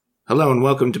Hello and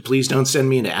welcome to Please Don't Send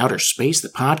Me into Outer Space, the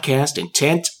podcast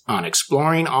intent on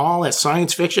exploring all that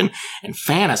science fiction and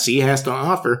fantasy has to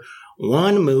offer,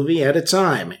 one movie at a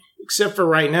time. Except for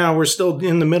right now, we're still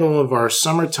in the middle of our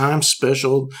summertime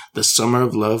special, the Summer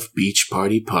of Love Beach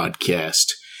Party podcast.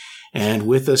 And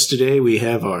with us today, we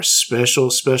have our special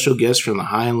guest from the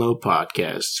High and Low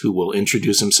podcast, who will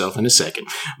introduce himself in a second.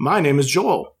 My name is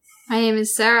Joel. My name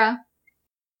is Sarah.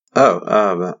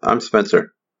 I'm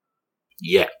Spencer.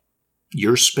 Yeah,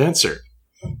 you're Spencer.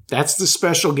 That's the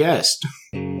special guest.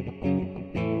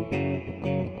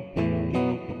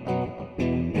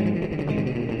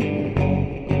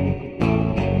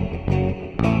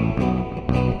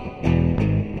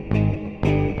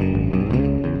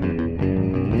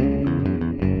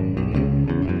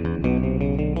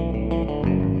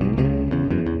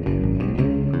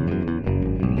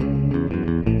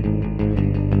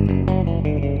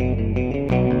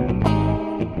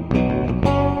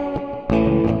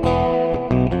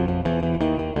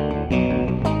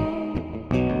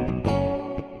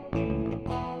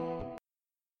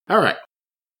 All right.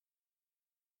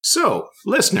 So,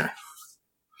 listener,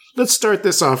 let's start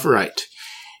this off right.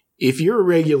 If you're a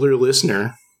regular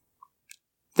listener,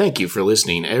 thank you for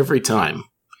listening every time.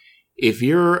 If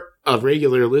you're a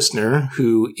regular listener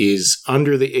who is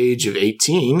under the age of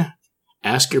 18,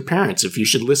 ask your parents if you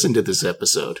should listen to this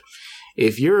episode.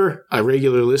 If you're a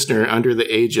regular listener under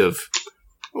the age of,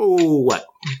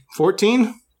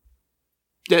 14?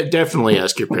 Definitely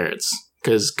ask your parents.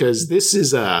 Because this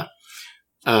is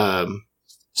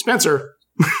Spencer.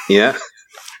 Yeah.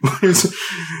 Is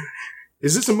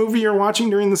this a movie you're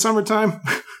watching during the summertime?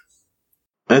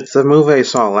 It's a movie I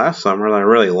saw last summer that I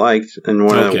really liked and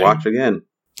want to watch again.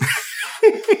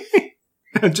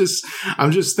 I'm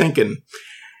just thinking.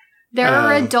 There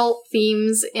are adult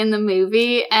themes in the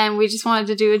movie, and we just wanted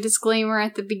to do a disclaimer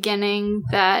at the beginning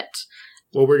that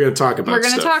we're going to talk about. We're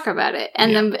going to talk about it,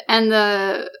 and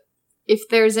if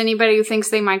there's anybody who thinks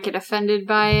they might get offended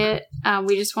by it,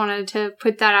 we just wanted to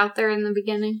put that out there in the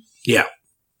beginning. Yeah.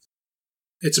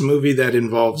 It's a movie that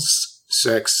involves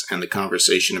sex and the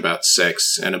conversation about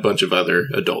sex and a bunch of other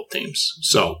adult themes.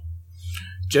 So,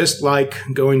 just like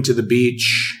going to the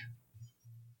beach,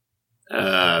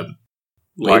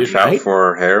 watch out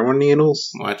for heroin needles.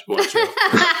 Watch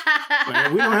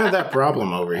out. We don't have that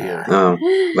problem over here. Oh,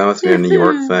 that must be a New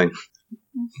York thing.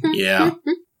 Yeah.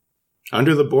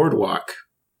 Under the boardwalk.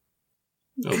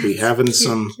 They'll be having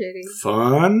some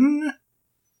fun.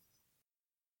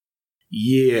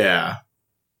 Yeah.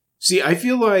 See, I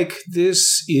feel like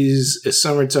this is a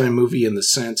summertime movie in the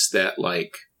sense that,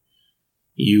 like,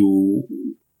 you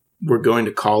were going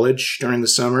to college during the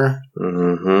summer,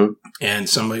 and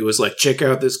somebody was like, check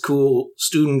out this cool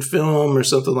student film or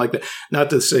something like that. Not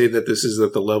to say that this is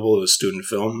at the level of a student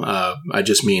film. I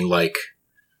just mean, like,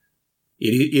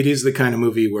 It is the kind of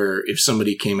movie where if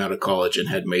somebody came out of college and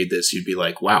had made this, you'd be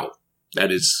like, wow,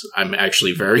 I'm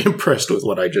actually very impressed with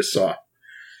what I just saw.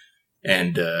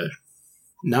 And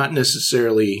not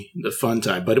necessarily the fun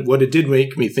time, but what it did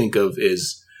make me think of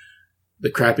is the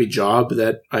crappy job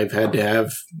that I've had to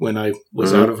have when I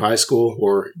was out of high school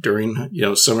or during,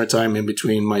 summertime in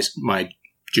between my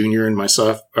junior and my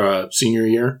senior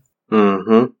year.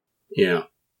 Mm-hmm. Yeah.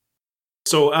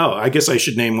 So, I guess I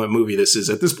should name what movie this is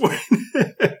at this point.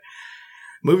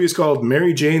 Movie is called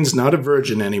Mary Jane's Not a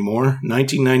Virgin Anymore,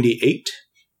 1998,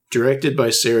 directed by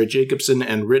Sarah Jacobson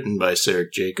and written by Sarah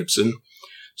Jacobson,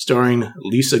 starring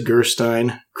Lisa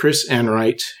Gerstein, Chris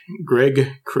Enright,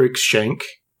 Greg Cruikshank,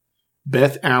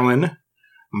 Beth Allen,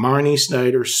 Marnie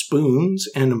Snyder Spoons,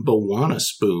 and Bowana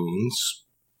Spoons.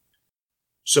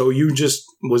 So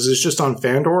was this just on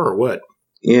Fandor or what?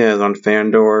 Yeah, it was on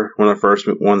Fandor. One of the first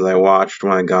ones I watched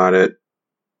when I got it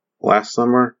last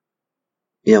summer.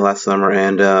 Yeah, last summer.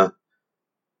 And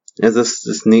it's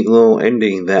this neat little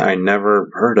ending that I never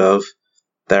heard of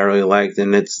that I really liked.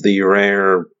 And it's the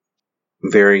rare,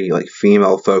 very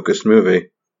female-focused movie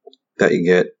that you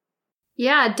get.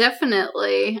 Yeah,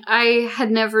 definitely. I had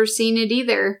never seen it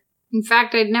either. In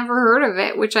fact, I'd never heard of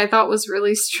it, which I thought was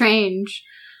really strange.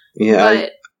 Yeah,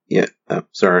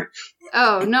 sorry.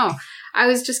 Oh, no. I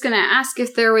was just going to ask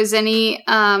if there was any,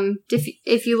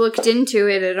 if you looked into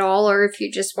it at all, or if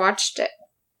you just watched it.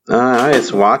 I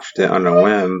just watched it on a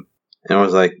whim, and I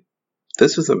was like,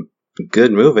 this is a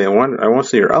good movie. I want to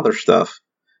see her other stuff.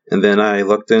 And then I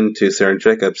looked into Sarah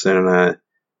Jacobson, and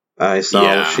I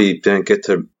saw she didn't get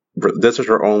to, this was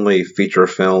her only feature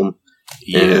film,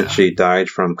 and she died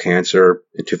from cancer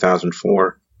in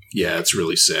 2004. Yeah, it's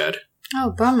really sad.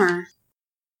 Oh, bummer.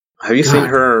 Have you seen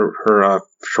her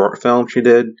short film she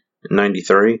did in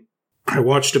 93? I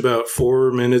watched about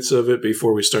 4 minutes of it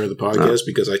before we started the podcast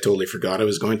because I totally forgot I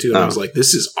was going to. And I was like,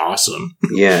 this is awesome.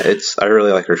 Yeah, I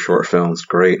really like her short films.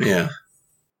 Great. Yeah.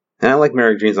 And I like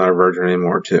Mary Jane's Not a Virgin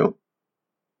anymore, too.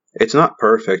 It's not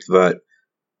perfect, but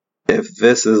if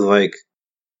this is like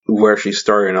where she's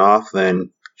starting off,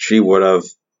 then she would have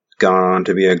gone on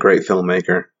to be a great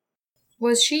filmmaker.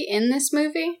 Was she in this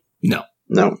movie? No.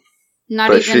 No. Not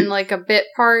but even like a bit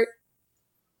part?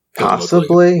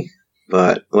 Possibly.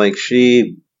 But like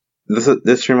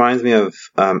this reminds me of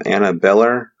Anna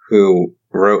Biller, who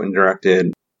wrote and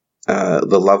directed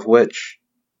The Love Witch.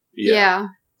 Yeah.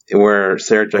 Where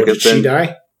Sarah Jacobson. Did she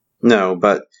die? No,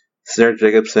 but Sarah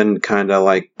Jacobson kind of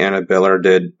like Anna Biller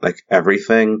did like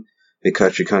everything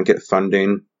because she couldn't get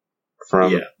funding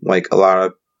from like a lot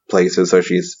of places, so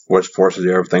she was forced to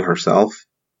do everything herself.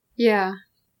 Yeah.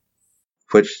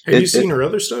 Which have you seen her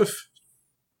other stuff?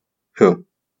 Who?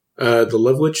 The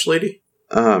Love Witch lady?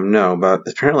 No, but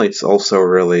apparently it's also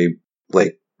really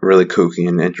kooky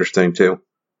and interesting too.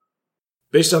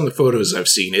 Based on the photos I've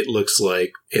seen, it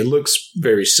looks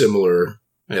very similar,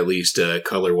 at least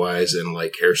color-wise and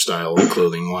like hairstyle and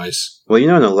clothing-wise. Well,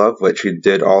 in The Love Witch, she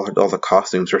did all the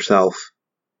costumes herself.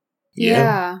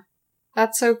 Yeah.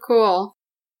 That's so cool.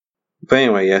 But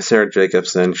anyway, Sarah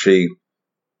Jacobson, she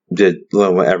did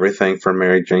everything for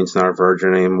Mary Jane's Not a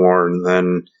Virgin anymore, and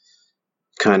then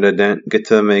kind of didn't get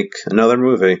to make another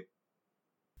movie.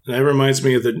 That reminds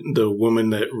me of the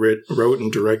woman that wrote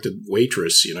and directed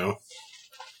Waitress,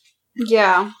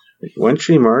 Yeah. Wasn't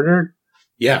she murdered?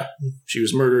 Yeah. She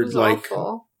was murdered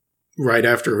awful. Right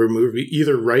after her movie,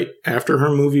 either right after her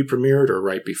movie premiered or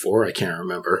right before, I can't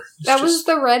remember. That was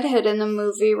the redhead in the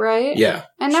movie, right? Yeah.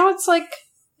 And now it's like,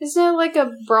 isn't it like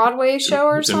a Broadway show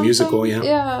or something? It's a musical, yeah.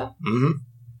 Yeah. Mm-hmm.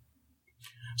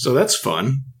 So that's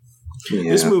fun.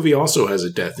 Yeah. This movie also has a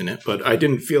death in it, but I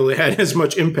didn't feel it had as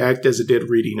much impact as it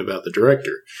did reading about the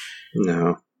director.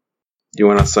 No. Do you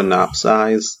want to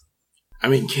synopsize? I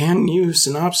mean, can you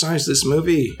synopsize this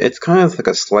movie? It's kind of like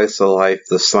a slice of life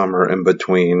this summer in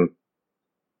between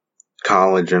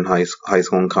college and high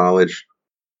school and college.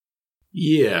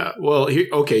 Yeah. Well,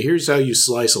 here's how you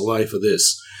slice a life of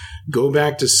this. Go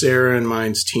back to Sarah and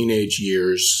mine's teenage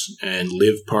years and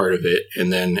live part of it,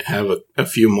 and then have a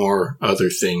few more other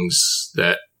things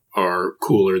that are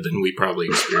cooler than we probably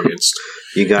experienced.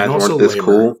 You guys weren't this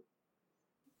cool?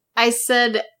 I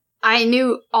said I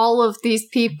knew all of these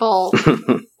people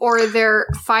or their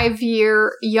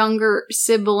 5-year younger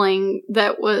sibling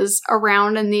that was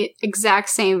around in the exact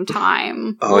same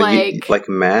time. Oh, like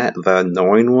Matt, the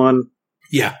annoying one?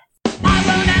 Yeah.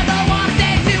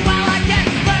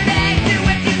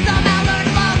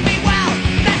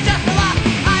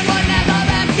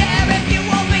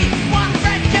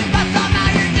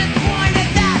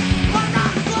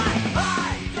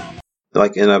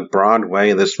 Like in a broad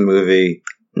way, this movie,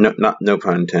 no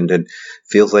pun intended,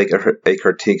 feels like a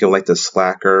critique of like the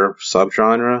slacker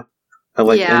subgenre of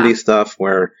like indie stuff,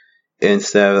 where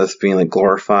instead of this being like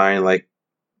glorifying like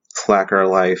slacker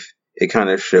life, it kind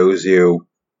of shows you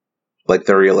like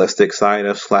the realistic side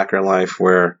of slacker life,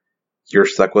 where you're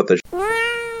stuck with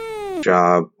a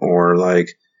job, or like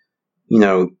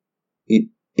you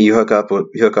hook up a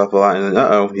lot, and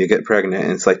then you get pregnant,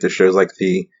 and it's like this shows like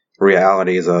the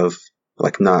realities of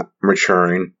like not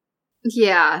maturing.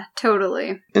 Yeah,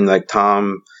 totally. And like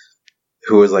Tom,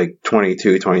 who was like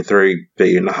 22, 23,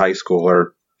 being a high schooler,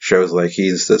 shows like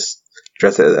he's just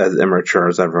as immature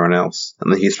as everyone else.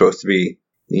 And then he's supposed to be,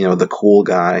 the cool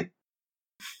guy.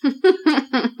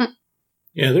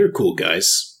 Yeah, they're cool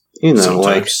guys.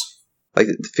 Sometimes. like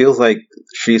it feels like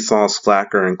she saw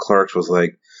Slacker and Clerks was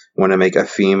like, want to make a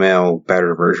female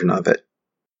better version of it.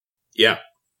 Yeah.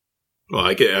 Well,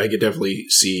 I could definitely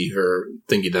see her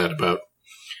thinking that about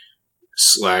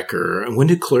Slacker. When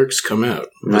did Clerks come out?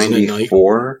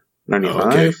 94? 95? Oh,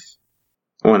 okay.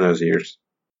 One of those years.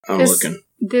 I'm looking.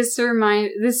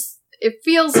 It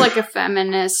feels like a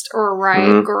feminist or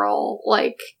riot girl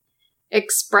like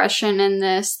expression in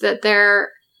this, that they're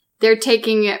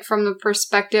taking it from the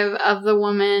perspective of the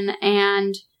woman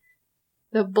and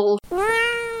the bullshit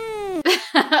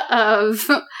of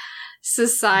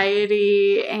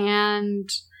society, and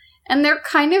they're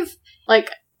kind of like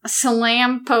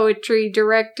slam poetry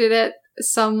directed at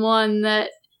someone that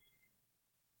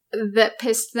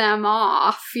pissed them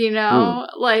off,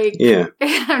 like, yeah.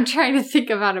 I'm trying to think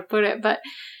of how to put it, but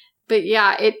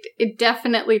yeah, it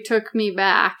definitely took me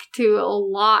back to a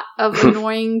lot of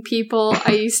annoying people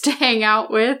I used to hang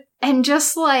out with, and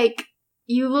just like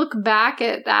you look back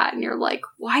at that and you're like,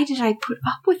 why did I put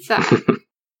up with that?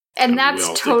 And that's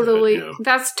totally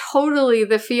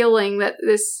the feeling that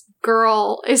this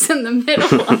girl is in the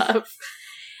middle of.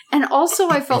 And also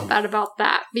I felt bad about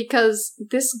that because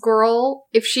this girl,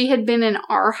 if she had been in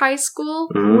our high school,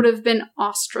 would have been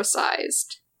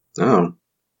ostracized. Oh.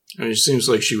 I mean, it seems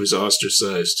like she was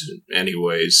ostracized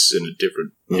anyways in a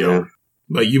different, you know.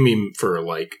 But you mean for,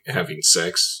 like, having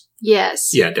sex?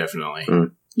 Yes. Yeah, definitely.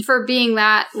 For being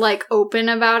that, like, open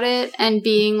about it and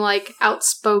being, like,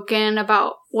 outspoken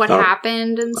about what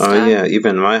happened and stuff. Oh, yeah.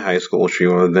 Even in my high school, she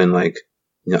would have been, like,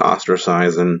 you know,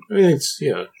 ostracized and... I mean, it's,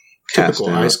 typical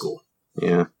high school.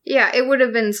 Yeah. Yeah, it would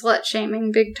have been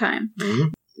slut-shaming big time.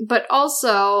 But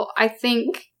also, I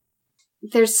think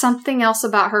there's something else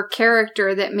about her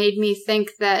character that made me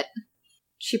think that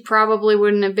she probably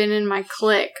wouldn't have been in my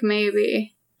clique,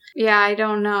 maybe. Yeah, I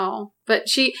don't know. But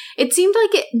it seemed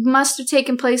like it must have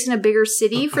taken place in a bigger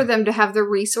city for them to have the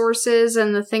resources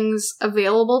and the things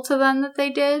available to them that they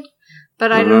did.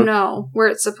 But I don't know where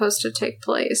it's supposed to take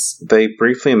place. They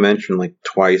briefly mention, like,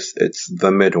 twice it's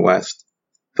the Midwest,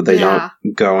 but they don't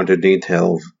go into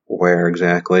detail of where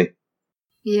exactly.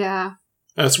 Yeah.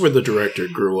 That's where the director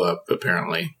grew up,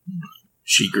 apparently.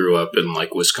 She grew up in,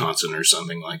 like, Wisconsin or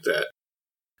something like that.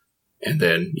 And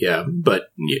then,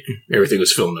 everything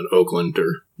was filmed in Oakland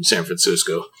or San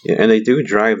Francisco. Yeah, and they do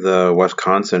drive the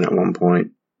Wisconsin at one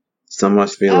point. So it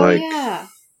must be yeah.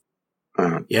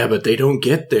 Yeah, but they don't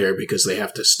get there because they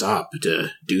have to stop to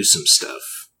do some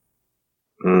stuff.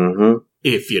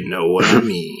 If you know what I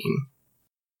mean.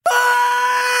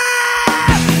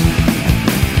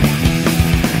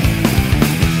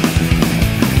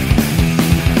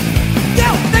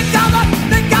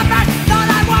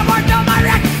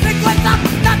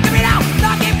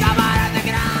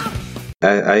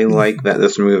 I like that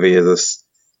this movie is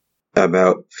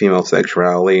about female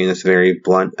sexuality and it's very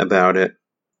blunt about it.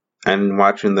 And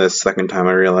watching this second time,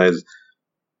 I realized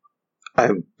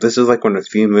this is like one of the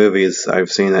few movies I've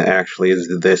seen that actually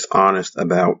is this honest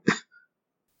about.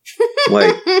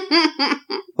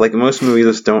 like most movies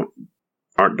just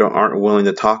aren't willing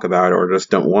to talk about it or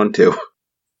just don't want to.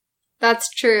 That's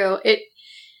true. It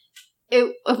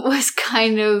was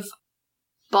kind of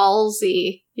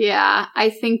ballsy. Yeah, I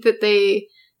think that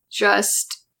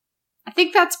I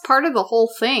think that's part of the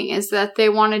whole thing, is that they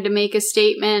wanted to make a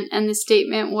statement, and the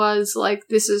statement was, like,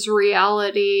 this is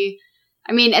reality.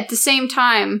 I mean, at the same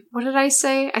time, what did I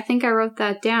say? I think I wrote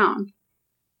that down.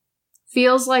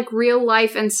 Feels like real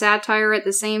life and satire at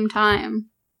the same time.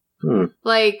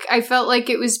 Like, I felt like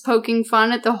it was poking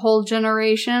fun at the whole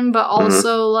generation, but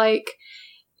also, like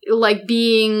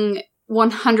being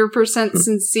 100%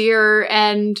 sincere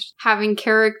and having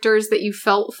characters that you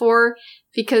felt for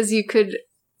because you could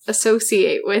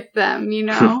associate with them, you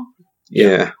know?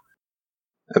 Yeah.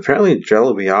 Apparently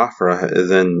Jello Biafra is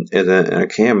in a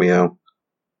cameo.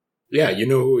 Yeah, you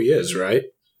know who he is, right?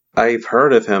 I've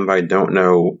heard of him, but I don't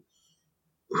know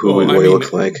what he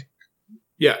looks like.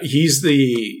 Yeah,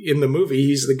 in the movie,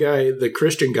 he's the guy, the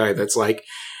Christian guy that's like,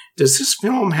 does this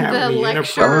film have the any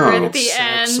lecture at the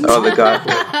end? Oh, the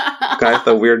guy with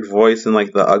the weird voice and,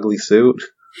 like, the ugly suit?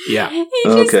 Yeah. He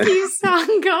just keeps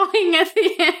on going at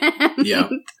the end. Yeah.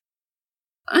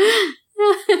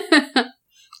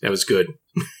 That was good.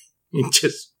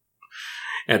 Just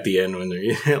at the end when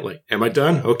they're like, am I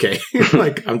done? Okay.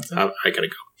 Like, I gotta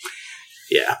go.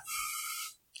 Yeah.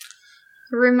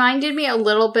 It reminded me a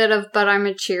little bit of But I'm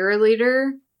a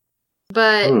Cheerleader.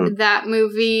 But that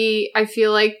movie, I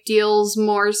feel like, deals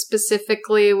more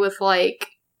specifically with, like,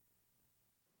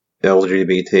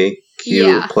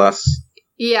 LGBTQ plus.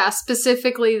 Yeah,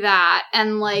 specifically that.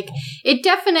 And, like, it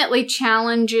definitely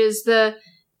challenges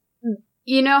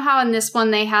you know how in this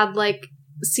one they had, like,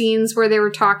 scenes where they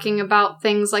were talking about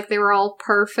things like they were all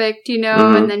perfect, you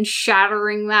know, and then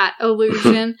shattering that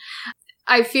illusion.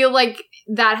 I feel like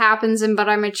that happens in But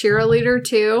I'm a Cheerleader,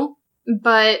 too.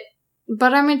 But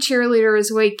I'm a Cheerleader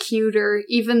is way cuter,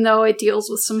 even though it deals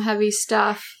with some heavy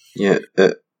stuff. Yeah,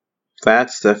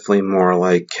 that's definitely more,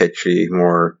 like, kitschy,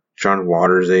 more John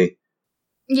Watersy.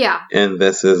 Yeah. And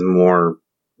this is more,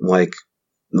 like,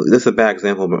 this is a bad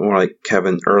example, but more like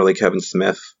early Kevin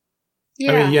Smith.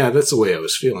 Yeah. I mean, yeah, that's the way I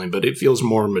was feeling, but it feels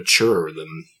more mature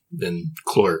than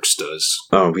Clerks does.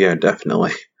 Oh, yeah,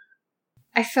 definitely.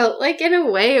 I felt like, in a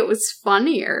way, it was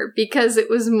funnier, because it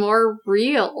was more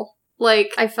real.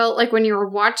 Like, I felt like when you were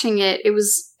watching it, it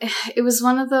was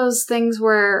one of those things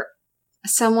where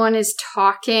someone is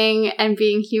talking and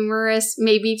being humorous,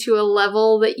 maybe to a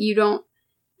level that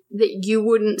you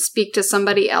wouldn't speak to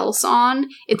somebody else on.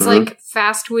 It's like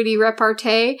fast, witty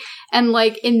repartee. And,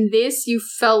 like, in this, you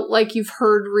felt like you've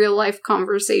heard real life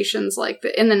conversations like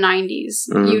in the 90s.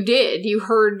 You did. You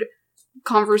heard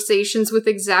conversations with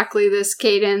exactly this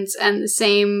cadence and the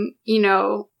same, you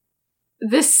know,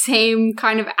 this same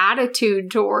kind of attitude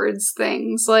towards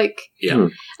things. Like, yeah,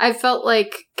 I felt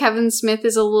like Kevin Smith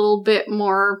is a little bit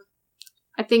more,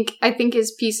 I think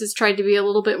his pieces tried to be a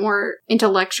little bit more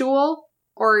intellectual,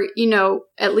 or, you know,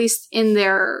 at least in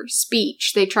their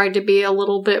speech, they tried to be a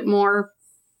little bit more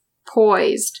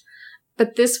poised.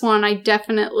 But this one, I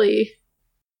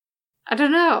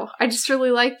don't know. I just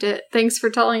really liked it. Thanks for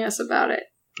telling us about it.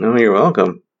 Oh, you're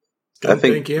welcome. I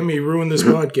think thank him. He ruined this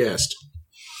podcast.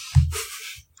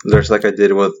 There's like I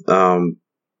did with what's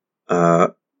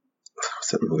that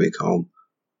movie called?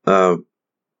 The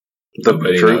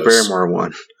Drew Barrymore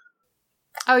one.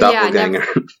 Oh Doppelganger.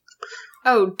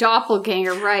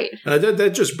 Doppelganger, right.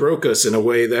 That just broke us in a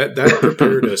way that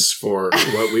prepared us for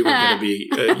what we were going to be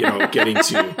getting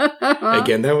to.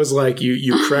 Again, that was like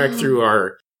you cracked through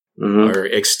our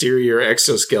exterior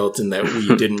exoskeleton that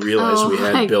we didn't realize we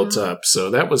had built up. So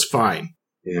that was fine.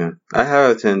 Yeah, I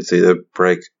have a tendency to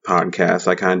break podcasts.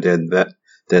 I kind of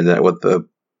did that with the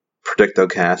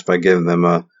Predictocast by giving them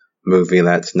a movie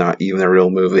that's not even a real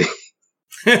movie.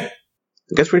 I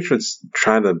guess we should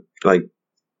try to like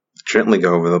gently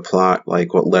go over the plot,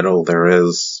 like what little there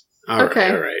is. All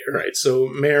right. So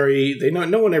Mary,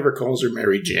 no one ever calls her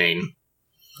Mary Jane.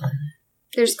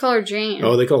 They just call her Jane.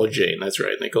 Oh, they call her Jane. That's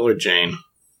right. They call her Jane.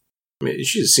 I mean,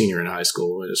 she's a senior in high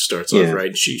school. It starts off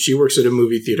right. She works at a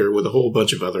movie theater with a whole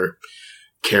bunch of other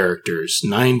characters,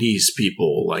 90s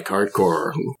people like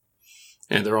hardcore,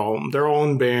 and they're all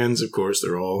in bands. Of course,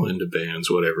 they're all into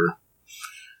bands. Whatever.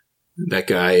 That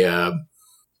guy,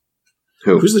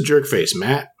 who's the jerk face?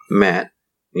 Matt.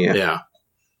 Yeah. Yeah.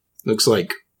 Looks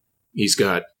like he's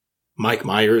got Mike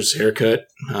Myers haircut.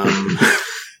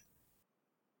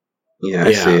 Yeah,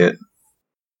 I see it.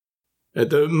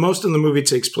 Most of the movie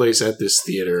takes place at this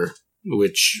theater,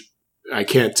 which I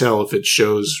can't tell if it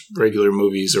shows regular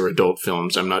movies or adult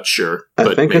films. I'm not sure.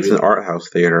 I think it's an art house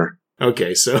theater.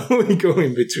 Okay, so we go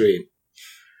in between.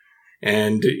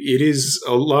 And it is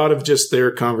a lot of just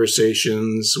their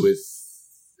conversations with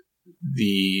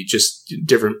the just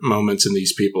different moments in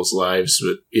these people's lives.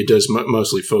 But it does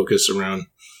mostly focus around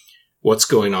what's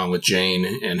going on with Jane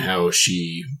and how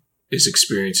she is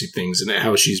experiencing things and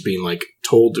how she's being like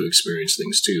told to experience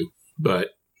things too. But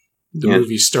the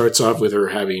movie starts off with her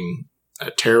having a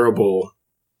terrible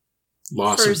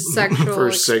loss of sexual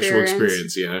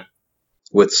experience. Yeah.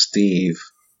 With Steve.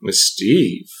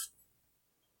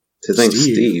 His name's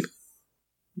Steve.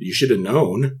 You should have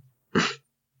known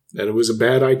that it was a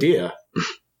bad idea.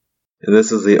 And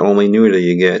this is the only nudity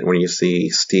you get when you see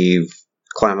Steve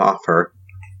climb off her.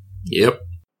 Yep.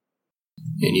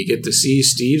 And you get to see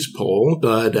Steve's pole,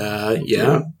 but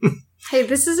yeah. Hey,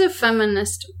 this is a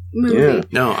feminist movie. Yeah.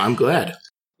 No, I'm glad.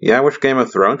 Yeah, I wish Game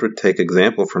of Thrones would take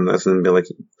example from this and be like,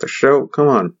 show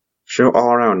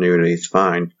all around nudity, it's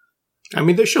fine. I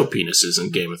mean, they show penises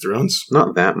in Game of Thrones.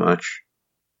 Not that much.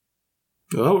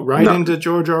 Well, into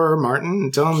George R.R. Martin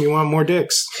and tell him you want more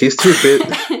dicks. He's too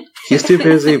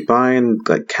busy buying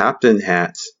like captain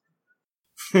hats.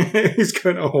 He's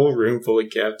got a whole room full of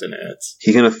captain hats.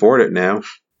 He can afford it now.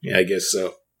 Yeah, I guess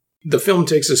so. The film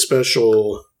takes a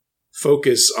special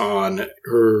focus on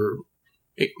her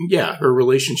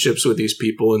relationships with these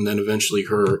people, and then eventually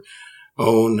her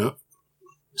own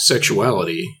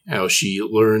sexuality, how she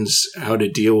learns how to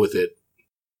deal with it.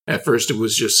 At first, it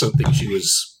was just something she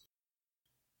was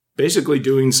basically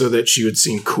doing so that she would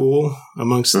seem cool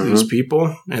amongst these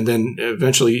people. And then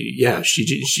eventually,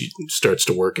 she starts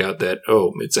to work out that,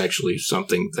 it's actually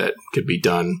something that could be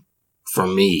done for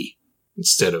me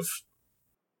instead of...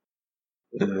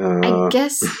 I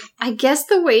guess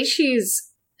the way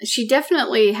she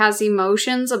definitely has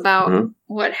emotions about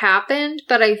what happened,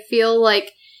 but I feel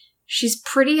like she's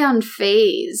pretty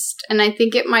unfazed. And I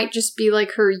think it might just be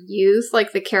like her youth,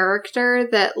 like the character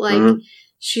that like,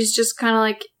 she's just kind of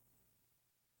like,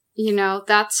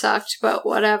 that sucked, but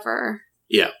whatever.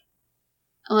 Yeah.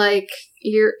 Like,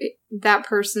 that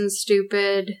person's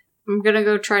stupid. I'm gonna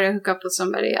go try to hook up with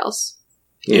somebody else.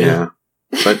 Yeah.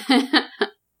 But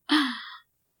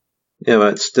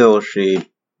but still she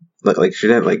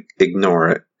didn't ignore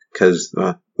it, because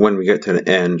when we get to the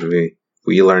end,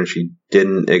 we learn she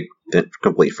didn't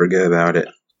completely forget about it.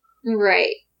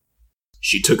 Right.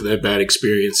 She took that bad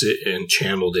experience and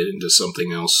channeled it into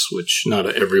something else, which not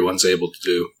everyone's able to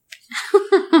do.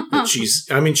 She's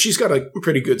got a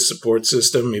pretty good support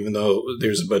system, even though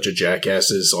there's a bunch of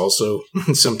jackasses also.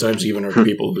 Sometimes even her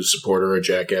people who support her are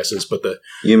jackasses. But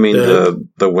you mean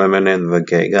the women and the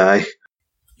gay guy?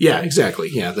 Yeah, exactly.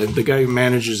 Yeah, the guy who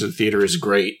manages the theater is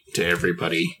great to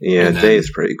everybody. Yeah,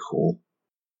 Dave's pretty cool.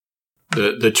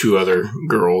 the two other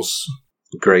girls.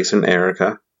 Grace and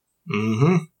Erica.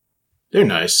 Mm-hmm. They're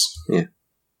nice. Yeah.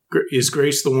 Is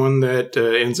Grace the one that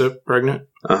ends up pregnant?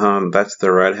 That's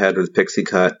the redhead with pixie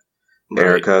cut. Right.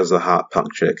 Erica's the hot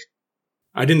punk chick.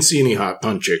 I didn't see any hot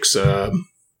punk chicks.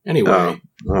 Anyway,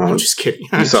 I'm just kidding.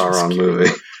 You saw a wrong movie.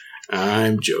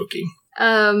 I'm joking.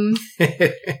 Yeah,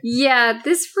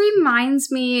 this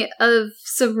reminds me of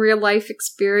some real life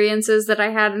experiences that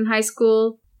I had in high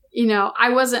school. You know, I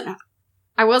wasn't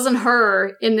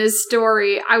her in this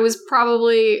story. I was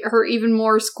probably her even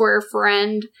more square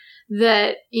friend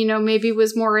that, you know, maybe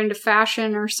was more into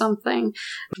fashion or something.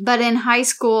 But in high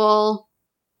school,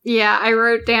 yeah, I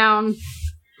wrote down,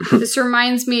 this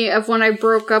reminds me of when I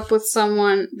broke up with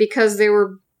someone because they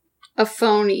were a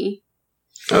phony.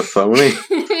 A phony?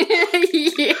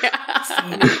 Yeah.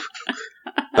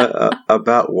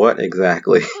 About what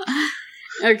exactly?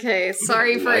 Okay,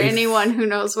 sorry for anyone who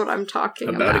knows what I'm talking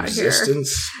about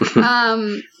existence.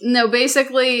 Here. No,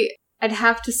 basically, I'd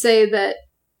have to say that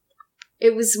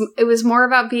it was more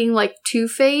about being like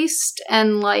two-faced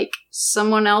and like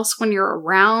someone else when you're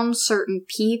around certain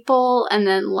people, and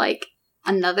then like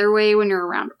another way when you're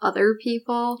around other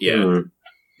people. Yeah.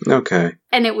 Okay.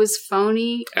 And it was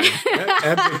phony.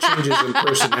 Abject changes in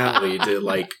personality to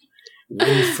like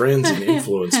win friends and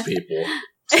influence people.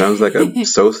 Sounds like a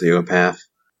sociopath.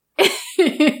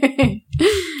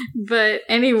 But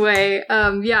anyway,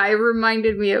 yeah, it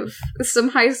reminded me of some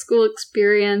high school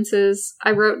experiences.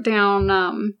 I wrote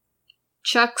down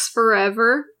Chuck's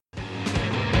Forever.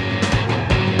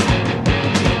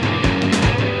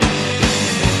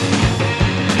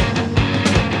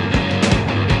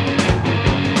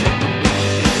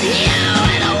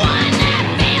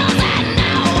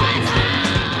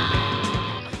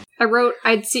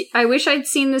 I wish I'd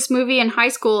seen this movie in high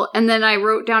school, and then I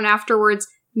wrote down afterwards,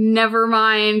 never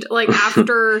mind. Like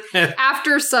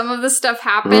after some of the stuff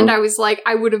happened, I was like,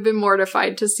 I would have been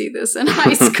mortified to see this in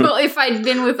high school if I'd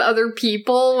been with other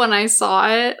people when I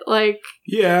saw it. Like,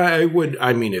 yeah, I would.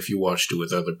 I mean, if you watched it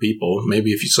with other people,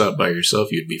 maybe if you saw it by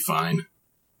yourself, you'd be fine.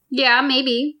 Yeah,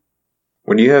 maybe.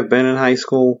 Would you have been in high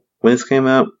school when this came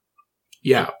out?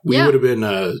 Yeah, we would have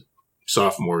been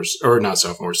sophomores, or not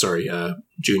sophomores, sorry,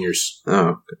 juniors. Oh,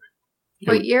 okay.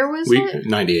 What year was it?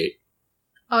 98.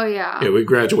 Oh, yeah. Yeah, we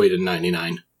graduated in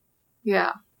 99.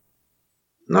 Yeah.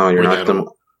 No, you're not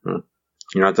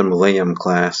the Millennium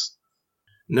class.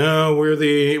 No, we're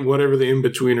the, whatever the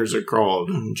in-betweeners are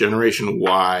called. Generation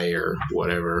Y or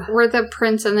whatever. We're the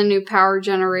Prince and the New Power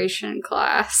Generation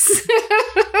class.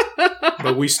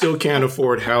 But we still can't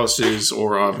afford houses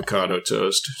or avocado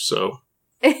toast, so...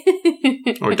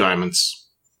 or diamonds.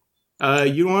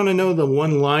 You want to know the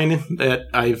one line that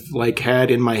I've like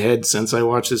had in my head since I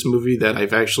watched this movie that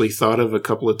I've actually thought of a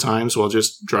couple of times while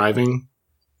just driving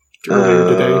earlier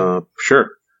today? Sure.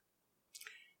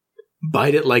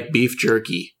 Bite it like beef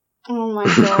jerky. Oh my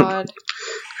god.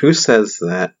 Who says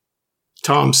that?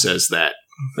 Tom says that.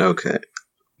 Okay.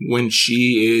 When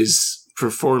she is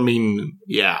performing,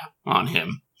 on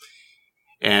him.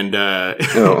 And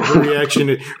her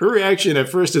reaction at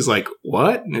first is like,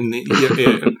 what? And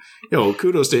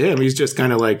kudos to him. He's just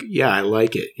kind of like, yeah, I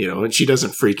like it, and she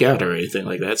doesn't freak out or anything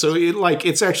like that. So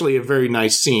it's actually a very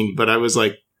nice scene, but I was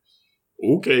like,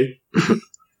 okay.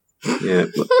 Yeah.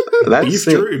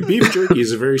 Beef jerky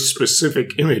is a very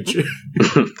specific image.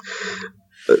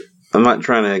 I'm not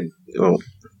trying to,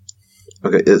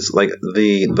 okay. It's like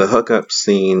the hookup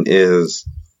scene is,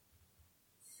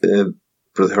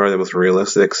 probably the most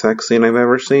realistic sex scene I've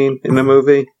ever seen in a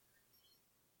movie.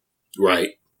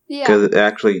 Right. Yeah. Because it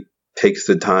actually takes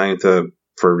the time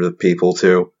for the people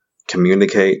to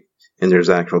communicate, and there's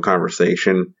actual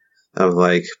conversation of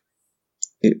like,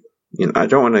 I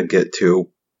don't want to get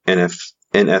too NS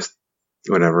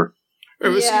whatever.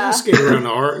 Let's get around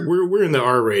we're in the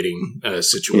R rating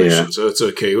situation, so it's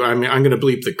okay. I mean, I'm going to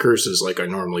bleep the curses like I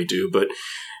normally do, but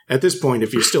at this point,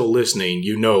 if you're still listening,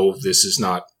 this is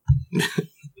not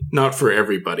for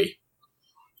everybody.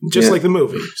 Just like the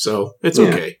movie, so it's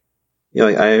okay. Yeah,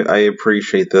 like I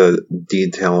appreciate the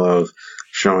detail of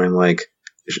showing like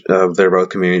they're both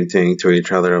communicating to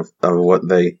each other of what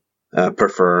they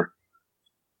prefer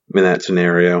in that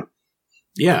scenario.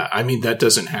 Yeah, I mean, that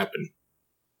doesn't happen.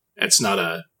 That's not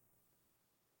a...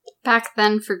 Back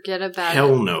then, forget about it.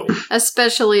 Hell no.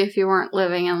 Especially if you weren't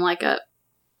living in like a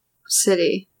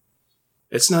city.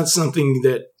 It's not something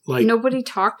that like... Nobody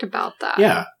talked about that.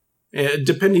 Yeah.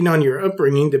 Depending on your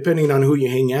upbringing, depending on who you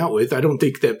hang out with, I don't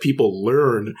think that people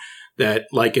learn that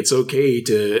like it's okay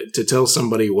to tell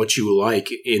somebody what you like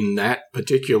in that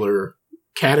particular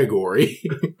category,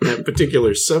 that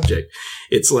particular subject.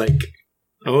 It's like,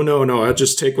 Oh, no, I'll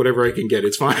just take whatever I can get.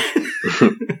 It's fine.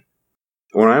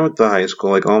 When I went to high school,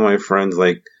 like, all my friends,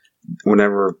 like,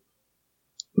 whenever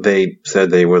they said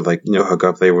they would, like, hook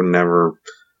up, they would never,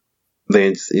 they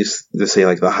used to say,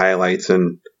 like, the highlights,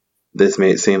 and this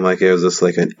made it seem like it was just,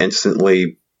 like, an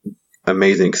instantly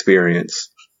amazing experience.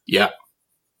 Yeah.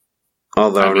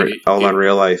 Although in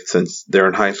real life, since they're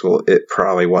in high school, it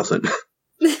probably wasn't.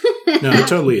 No, it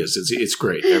totally is. It's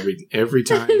great every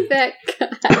time. That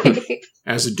guy.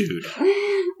 As a dude.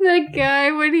 That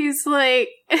guy, when he's like,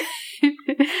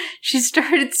 she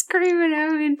started screaming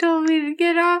at me and told me to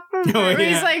get off of her. Oh, yeah.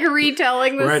 He's like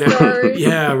retelling the story.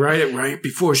 Right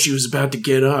before she was about to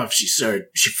get off,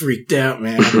 she freaked out,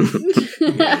 man.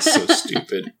 Yeah, so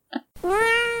stupid.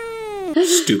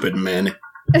 Stupid men.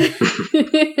 Do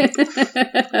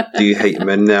you hate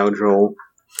men now, Joel?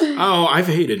 Oh, I've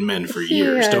hated men for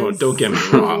years. Yes. Don't get me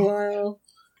wrong. Wow.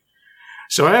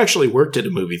 So I actually worked at a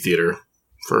movie theater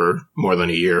for more than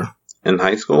a year. In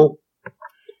high school?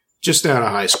 Just out of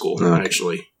high school,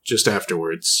 actually. Just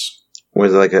afterwards.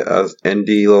 Was it like a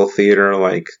indie little theater,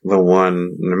 like the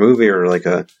one in the movie, or like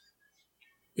a...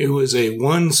 It was a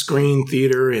one-screen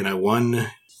theater in a one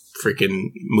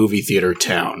freaking movie theater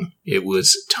town. It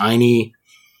was tiny,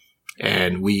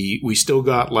 and we still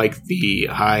got like the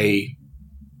high,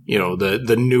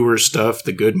 the newer stuff,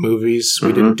 the good movies.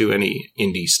 We didn't do any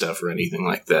indie stuff or anything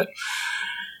like that.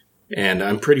 And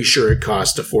I'm pretty sure it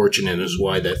cost a fortune, and is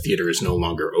why that theater is no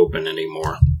longer open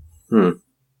anymore.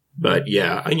 But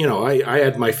yeah, I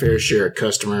had my fair share of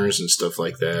customers and stuff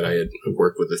like that. I had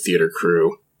worked with the theater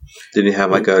crew. Did you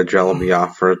have like a Jello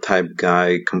Biafra type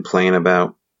guy complain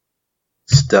about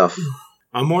stuff?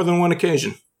 On more than one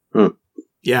occasion.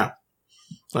 Yeah.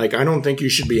 Like, I don't think you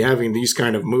should be having these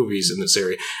kind of movies in this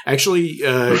area. Actually,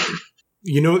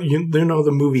 you know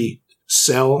the movie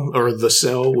Cell, or The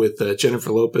Cell, with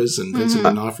Jennifer Lopez and Vincent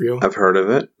D'Onofrio? I've heard of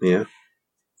it, yeah.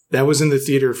 That was in the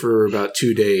theater for about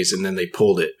 2 days, and then they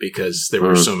pulled it because there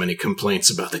were so many complaints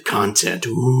about the content.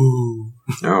 Ooh.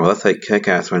 Oh, that's like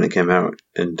Kick-Ass when it came out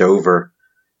in Dover.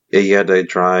 You had to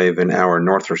drive an hour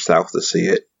north or south to see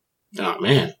it. Oh,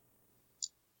 man.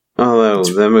 Although,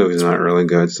 that movie's not really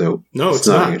good, so... No, it's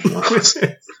not.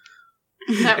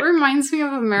 That reminds me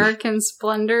of American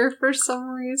Splendor for some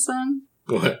reason.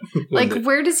 What? Like,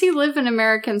 where does he live in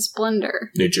American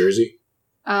Splendor? New Jersey.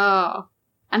 Oh.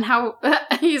 And how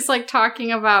he's, like,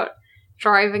 talking about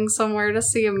driving somewhere to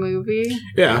see a movie.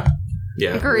 Yeah.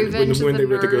 Yeah. Like Revenge when they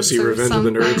went to go see Revenge of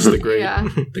the Nerds,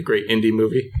 the great indie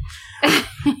movie.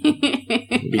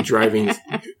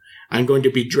 I'm going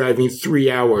to be driving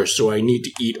 3 hours, so I need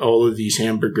to eat all of these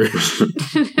hamburgers.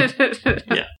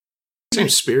 Yeah. Same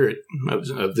spirit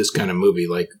of this kind of movie,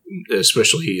 like,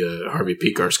 especially Harvey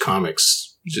Pekar's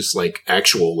comics, just like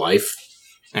actual life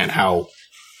and how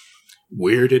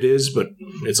weird it is, but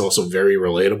it's also very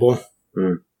relatable.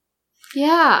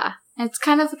 Yeah. It's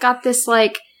kind of got this,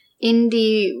 like,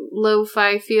 indie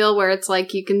lo-fi feel where it's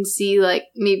like you can see, like,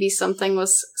 maybe something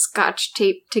was scotch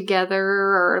taped together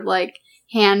or, like,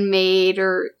 handmade,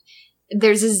 or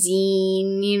there's a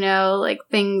zine, like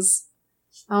things.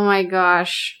 Oh my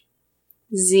gosh.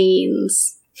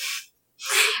 Zines.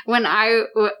 When I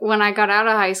got out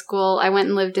of high school, I went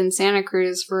and lived in Santa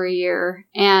Cruz for a year,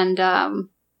 and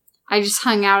I just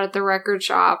hung out at the record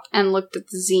shop and looked at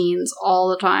the zines all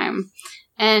the time.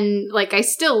 And, like, I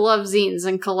still love zines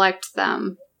and collect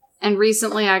them. And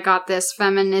recently I got this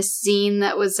feminist zine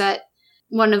that was at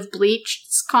one of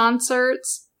Bleach's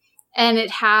concerts, and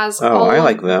it has I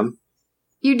like them.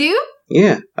 You do?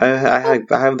 Yeah. I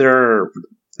have their...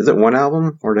 Is it one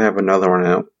album, or do they have another one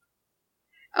out?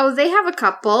 Oh, they have a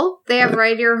couple. They have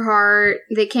Ride Your Heart.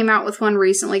 They came out with one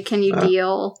recently, Can You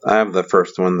Deal? I have the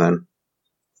first one, then.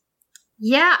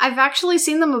 Yeah, I've actually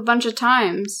seen them a bunch of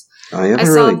times. Oh, yeah,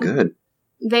 they're really good.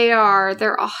 They are.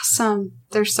 They're awesome.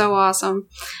 They're so awesome.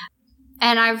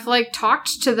 And I've, like,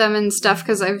 talked to them and stuff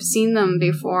because I've seen them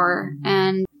before.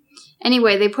 And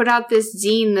anyway, they put out this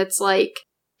zine that's, like,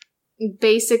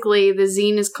 basically the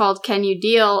zine is called Can You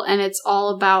Deal? And it's all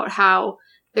about how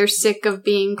they're sick of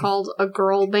being called a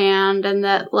girl band, and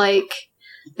that, like,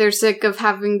 they're sick of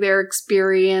having their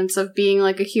experience of being,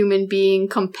 like, a human being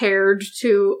compared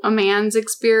to a man's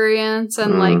experience.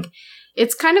 And, like,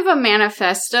 it's kind of a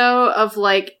manifesto of,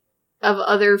 like, of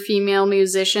other female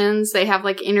musicians. They have,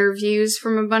 like, interviews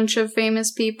from a bunch of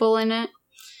famous people in it.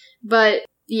 But,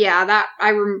 yeah, that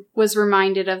I was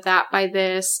reminded of that by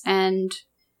this. And,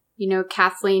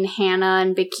 Kathleen Hanna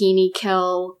and Bikini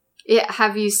Kill.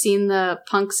 Have you seen the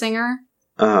Punk Singer?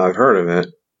 I've heard of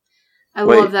it. I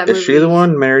love that movie. Is she the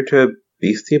one married to a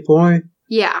Beastie Boy?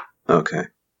 Yeah. Okay.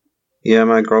 Yeah,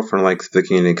 my girlfriend likes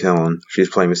Bikini Kill. She's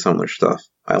playing me similar stuff.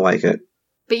 I like it.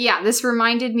 But yeah, this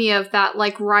reminded me of that,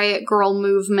 like, Riot Grrrl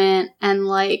movement, and,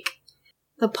 like,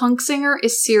 The Punk Singer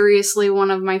is seriously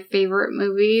one of my favorite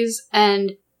movies,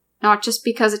 and not just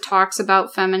because it talks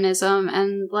about feminism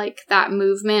and, like, that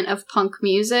movement of punk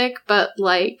music, but,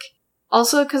 like,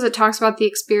 also because it talks about the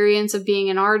experience of being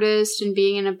an artist and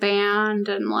being in a band,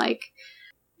 and, like,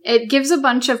 it gives a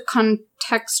bunch of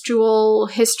contextual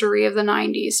history of the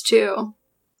 90s, too.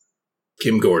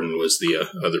 Kim Gordon was the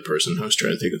other person I was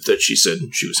trying to think of that she said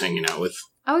she was hanging out with.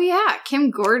 Oh, yeah,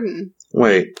 Kim Gordon.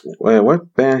 Wait,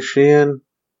 what band is she in?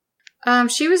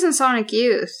 She was in Sonic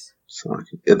Youth.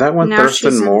 Is that one Now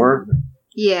Thurston Moore?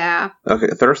 Yeah. Okay,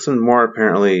 Thurston Moore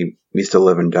apparently used to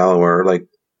live in Delaware, like,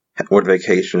 would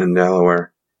vacation in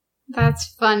Delaware.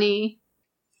 That's funny.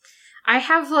 I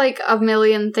have, like, a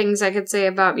million things I could say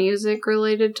about music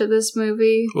related to this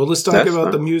movie. Well, let's talk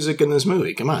about the music in this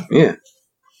movie. Come on. Yeah.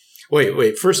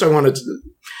 Wait. First, I wanted to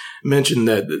mention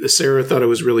that Sarah thought it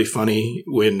was really funny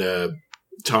when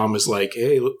Tom was like,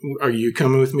 "Hey, are you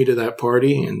coming with me to that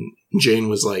party?" And Jane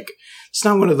was like, "It's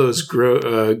not one of those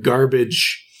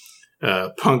garbage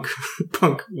punk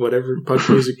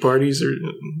music parties or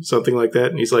something like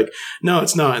that." And he's like, "No,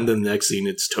 it's not." And then the next scene,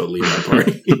 it's totally that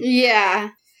party.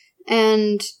 Yeah.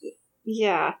 And,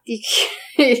 yeah.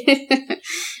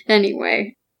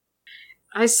 Anyway.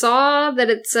 I saw that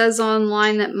it says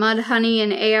online that Mudhoney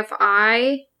and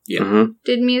AFI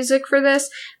did music for this,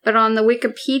 but on the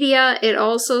Wikipedia, it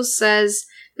also says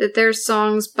that there's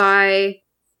songs by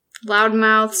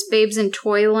Loudmouths, Babes in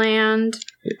Toyland.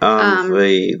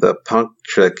 The punk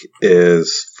chick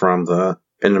is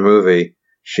in the movie,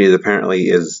 she apparently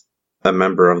is a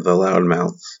member of the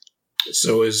Loudmouths.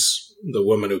 So is the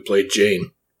woman who played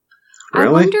Jane. Really?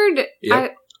 I wondered...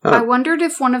 Yep. I wondered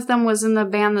if one of them was in the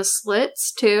band The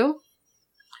Slits, too.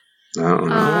 I don't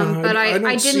know. But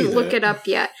I didn't look it up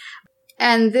yet.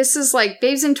 And this is, like,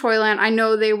 Babes in Toyland. I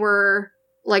know they were,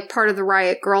 like, part of the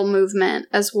Riot Grrrl movement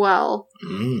as well.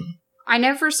 Mm. I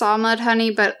never saw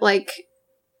Mudhoney, but, like,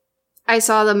 I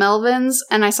saw the Melvins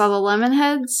and I saw the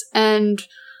Lemonheads and,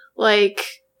 like,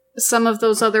 some of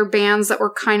those other bands that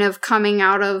were kind of coming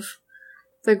out of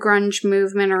the grunge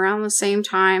movement around the same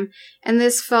time. And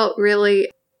this felt really...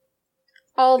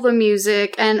 all the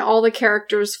music and all the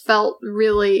characters felt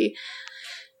really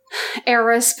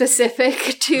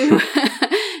era-specific to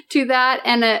to that,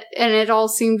 and it all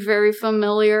seemed very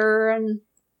familiar,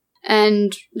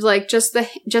 and like just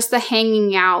the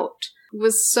hanging out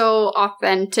was so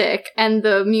authentic, and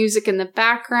the music in the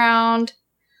background.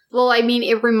 Well, I mean,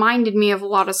 it reminded me of a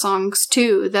lot of songs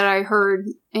too that I heard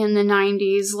in the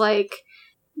 90s, like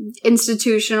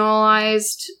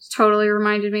Institutionalized totally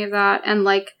reminded me of that, and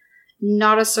like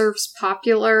Not a Surf's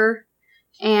Popular,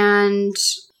 and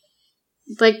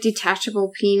like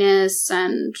Detachable Penis,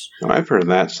 and... Oh, I've heard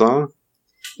that song.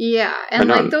 Yeah, and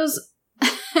like those...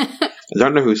 I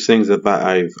don't know who sings it, but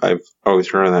I've always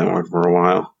heard that one for a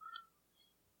while.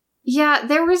 Yeah,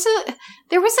 there was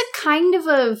a kind of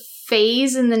a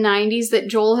phase in the 90s that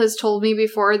Joel has told me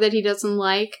before that he doesn't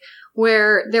like,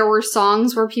 where there were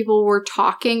songs where people were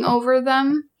talking over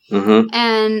them,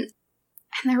 and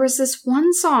there was this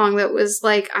one song that was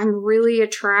like, I'm really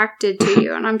attracted to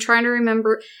you. And I'm trying to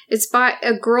remember. It's by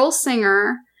a girl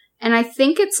singer. And I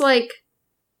think it's like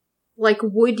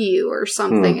Would You or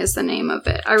something is the name of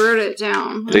it. I wrote it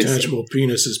down. Detachable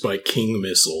Penis is by King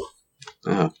Missile.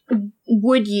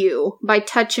 Would You by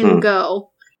Touch and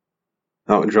Go.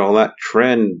 Oh, Joel, that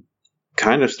trend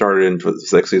kind of started in the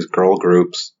 60s girl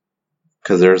groups.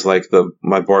 Because there's like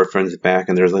My Boyfriend's Back,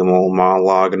 and there's like a little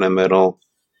monologue in the middle.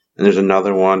 And there's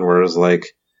another one where it's like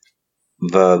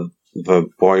the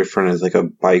boyfriend is like a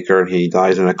biker and he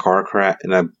dies in a car crash,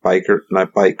 in a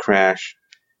bike crash,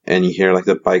 and you hear like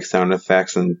the bike sound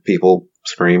effects and people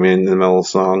screaming in the middle of the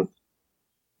song.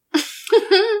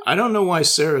 I don't know why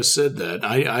Sarah said that.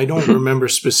 I don't remember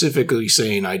specifically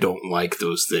saying I don't like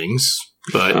those things,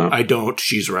 but I don't.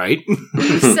 She's right.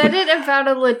 You said it about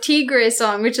a Le Tigre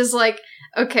song, which is like,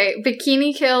 okay,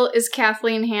 Bikini Kill is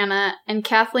Kathleen Hanna, and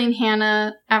Kathleen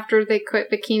Hanna, after they quit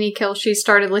Bikini Kill, she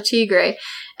started Le Tigre.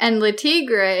 And Le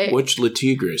Tigre... Which Le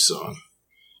Tigre song?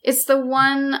 It's the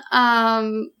one,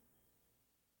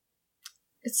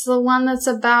 that's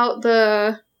about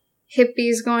the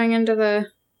hippies going into the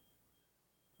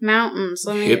mountains.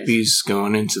 Hippies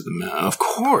going into the mountains. Of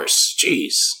course,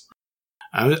 jeez.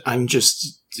 I'm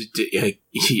just...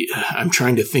 I'm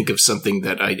trying to think of something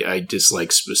that I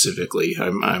dislike specifically.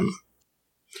 I'm a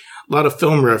lot of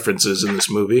film references in this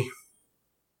movie.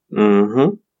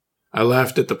 Mm-hmm. I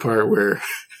laughed at the part where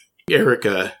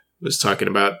Erica was talking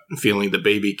about feeling the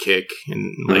baby kick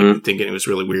and like thinking it was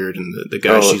really weird, and the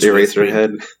guy she's with,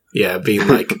 head. Yeah, being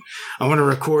like, I want to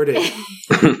record it.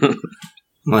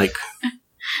 Like,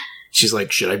 she's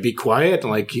like, should I be quiet?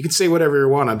 Like, you can say whatever you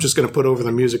want. I'm just going to put over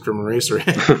the music from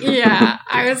Eraserhead. Yeah,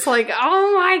 I was like,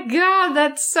 oh my god,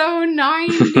 that's so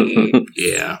 90s.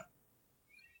 Yeah.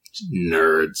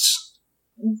 Nerds.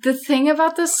 The thing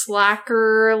about the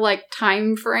Slacker, like,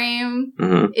 time frame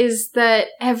is that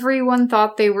everyone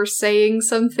thought they were saying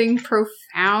something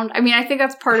profound. I mean, I think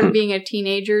that's part of being a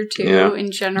teenager, too,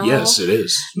 in general. Yes, it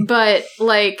is. But,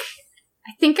 like,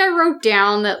 I think I wrote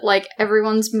down that, like,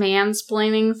 everyone's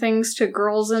mansplaining things to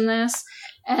girls in this,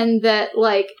 and that,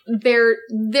 like, they're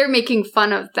making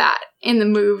fun of that in the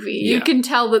movie. Yeah. You can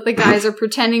tell that the guys are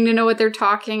pretending to know what they're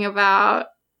talking about,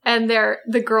 and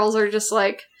the girls are just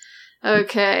like,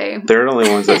 okay. They're the only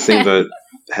ones that seem to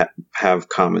have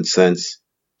common sense.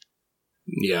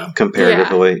 Yeah.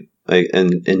 Comparatively. Yeah. Like,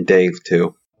 and Dave,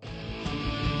 too.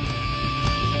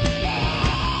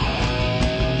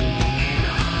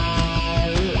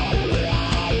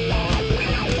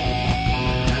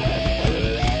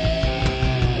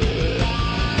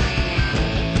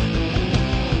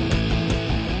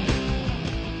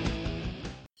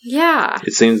 Yeah.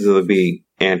 It seems to be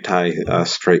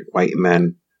anti-straight white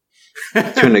men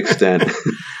to an extent.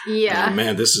 Yeah. Oh,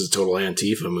 man, this is a total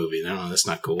Antifa movie. No, that's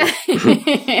not cool.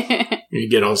 You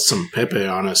get all some Pepe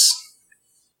on us.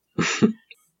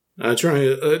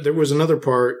 There was another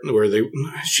part where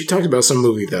she talked about some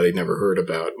movie that I'd never heard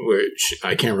about, which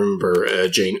I can't remember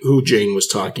who Jane was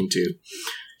talking to.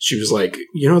 She was like,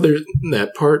 there's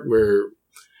that part where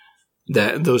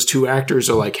those two actors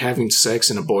are like having sex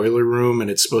in a boiler room,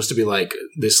 and it's supposed to be like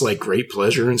this like great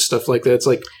pleasure and stuff like that. It's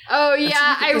like, oh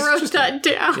yeah, I wrote that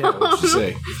down. Yeah, what'd you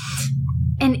say?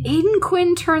 And Aidan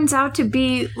Quinn turns out to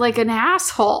be like an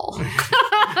asshole.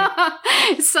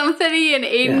 Somebody in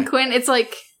Aidan Quinn, it's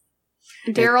like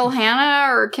Daryl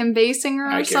Hannah or Kim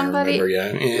Basinger or somebody. Remember, yeah.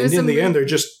 And in the end, they're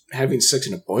just having sex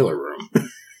in a boiler room.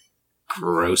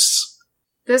 Gross.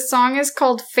 This song is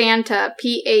called Phanta,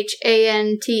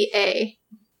 Phanta.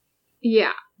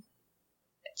 Yeah.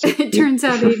 It turns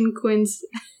out Aidan Quinn's.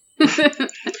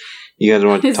 You guys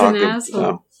want to talk about?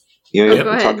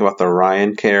 Talk about the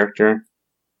Ryan character?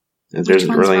 Which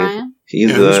one's Ryan?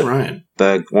 He's Ryan?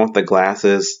 The one with the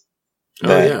glasses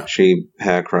that she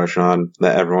had a crush on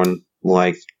that everyone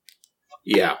liked.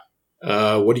 Yeah.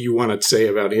 What do you want to say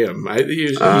about him?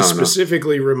 He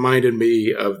specifically reminded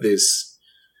me of this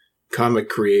comic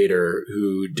creator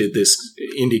who did this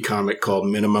indie comic called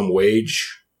Minimum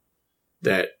Wage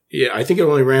that I think it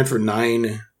only ran for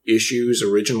 9 issues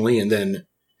originally, and then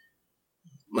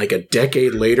like a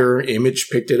decade later Image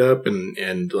picked it up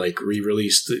and like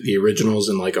re-released the originals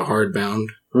in like a hardbound.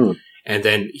 And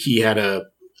then he had a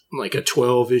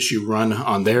 12 issue run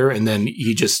on there, and then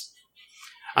he just,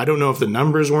 I don't know if the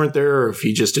numbers weren't there or if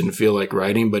he just didn't feel like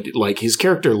writing, but like his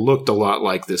character looked a lot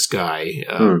like this guy.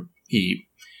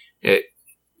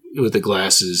 With the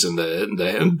glasses and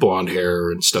the blonde hair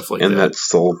and stuff like that. And that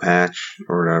soul patch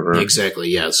or whatever. Exactly,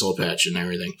 yeah, soul patch and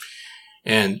everything.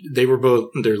 And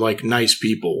they're like nice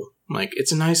people. Like,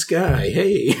 it's a nice guy,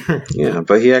 hey. Yeah,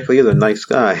 but he actually is a nice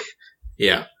guy.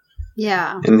 Yeah.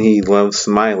 Yeah. And he loves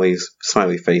smiley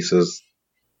faces.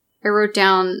 I wrote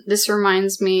down, this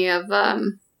reminds me of a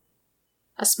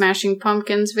Smashing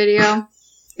Pumpkins video.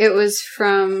 It was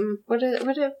from, what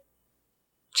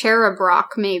Cherub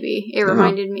Rock, maybe. It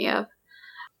reminded me of.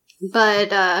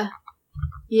 But,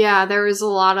 yeah, there was a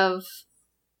lot of,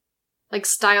 like,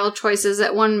 style choices.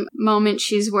 At one moment,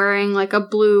 she's wearing, like, a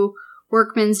blue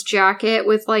workman's jacket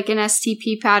with, like, an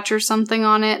STP patch or something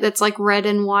on it that's, like, red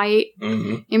and white,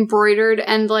 embroidered,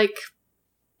 and, like,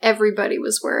 everybody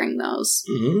was wearing those.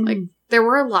 Mm-hmm. Like, there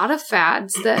were a lot of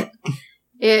fads that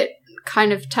it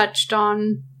kind of touched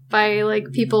on by,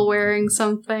 like, people wearing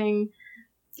something.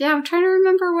 Yeah, I'm trying to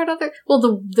remember what other... Well,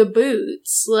 the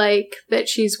boots, like, that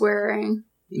she's wearing.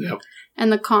 Yep.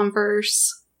 And the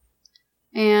Converse.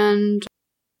 And...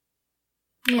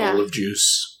 yeah. Olive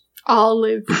juice.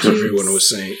 Olive juice. Everyone was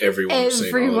saying olive juice.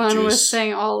 Everyone was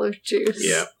saying olive juice.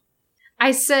 Yeah.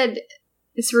 I said,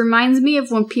 this reminds me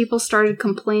of when people started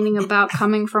complaining about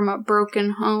coming from a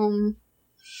broken home.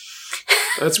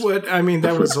 That's what... I mean,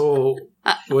 that was whole...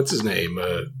 what's his name?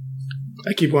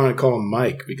 I keep wanting to call him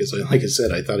Mike because, like I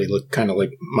said, I thought he looked kind of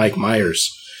like Mike Myers.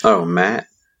 Oh, Matt?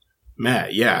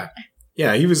 Matt, yeah.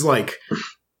 Yeah, he was like,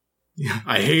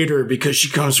 I hate her because she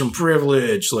comes from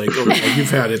privilege. Like, okay, you've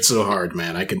had it so hard,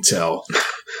 man. I can tell.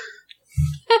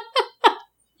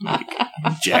 Like,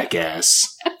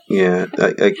 jackass. Yeah,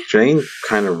 like Jane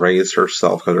kind of raised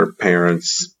herself because her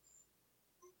parents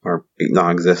or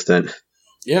non-existent.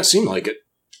 Yeah, it seemed like it.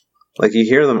 Like, you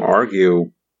hear them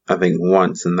argue, I think,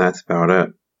 once, and that's about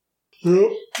it.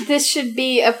 This should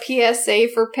be a PSA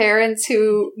for parents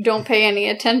who don't pay any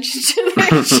attention to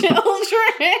their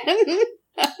children.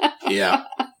 Yeah.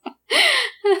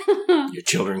 Your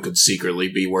children could secretly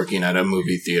be working at a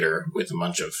movie theater with a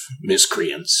bunch of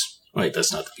miscreants. Wait,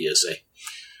 that's not the PSA.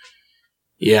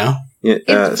 Yeah.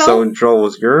 Yeah. So, Joel,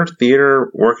 was your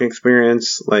theater work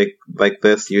experience like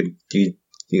this? You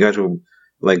guys would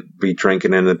like be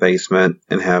drinking in the basement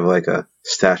and have like a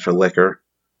stash of liquor?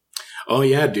 Oh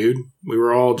yeah, dude. We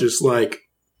were all just like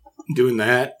doing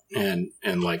that and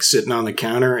like sitting on the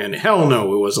counter, and hell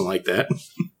no, it wasn't like that.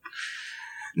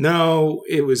 No,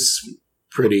 it was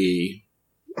pretty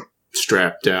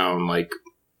strapped down, like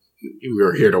we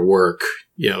were here to work.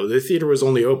 You know, the theater was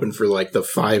only open for like the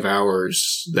 5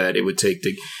 hours that it would take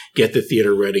to get the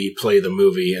theater ready, play the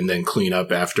movie, and then clean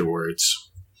up afterwards.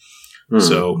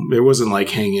 So it wasn't like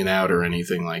hanging out or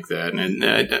anything like that. And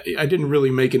I didn't really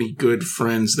make any good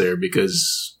friends there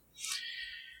because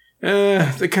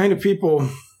the kind of people,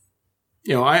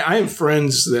 you know, I have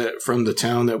friends that from the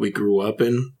town that we grew up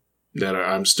in that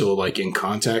I'm still like in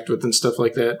contact with and stuff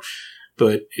like that.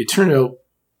 But it turned out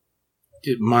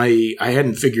I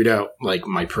hadn't figured out like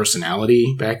my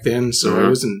personality back then. So I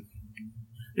didn't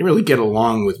really get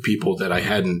along with people that I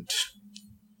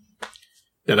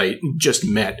just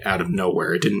met out of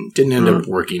nowhere. It didn't end up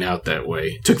working out that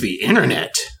way. It took the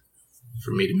internet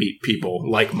for me to meet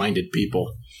people, like-minded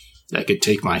people, that could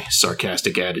take my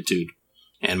sarcastic attitude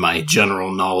and my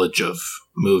general knowledge of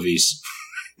movies.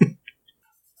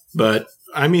 But,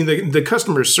 I mean, the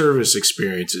customer service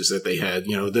experiences that they had,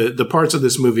 you know, the parts of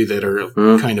this movie that are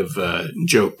kind of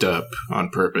joked up on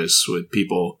purpose with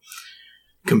people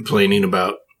complaining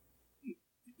about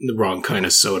the wrong kind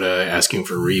of soda, asking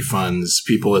for refunds,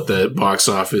 people at the box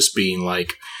office being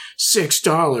like,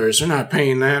 $6, they're not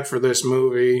paying that for this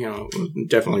movie. You know,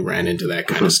 definitely ran into that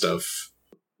kind of stuff.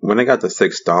 When I got the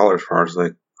 $6 part, I was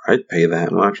like, I'd pay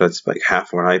that much. That's like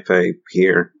half what I pay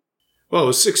here. Well, it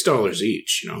was $6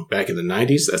 each, you know, back in the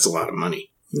 90s, that's a lot of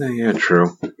money. Yeah,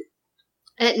 true.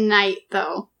 At night,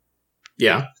 though.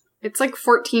 Yeah. It's like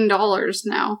 $14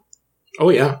 now.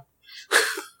 Oh, yeah.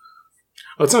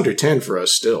 Well, it's under 10 for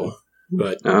us still,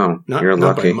 but not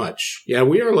by much. Yeah,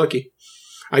 we are lucky.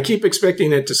 I keep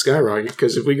expecting it to skyrocket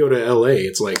because if we go to LA,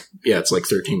 it's like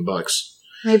 $13.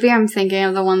 Maybe I'm thinking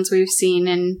of the ones we've seen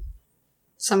in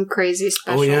some crazy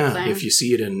special thing. If you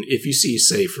see,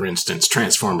 say, for instance,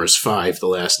 Transformers 5 the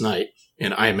last night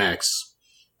in IMAX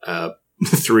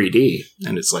 3D,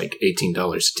 and it's like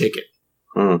 $18 a ticket.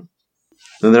 And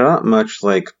there's not much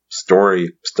like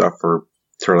story stuff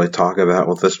to really talk about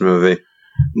with this movie.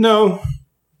 No,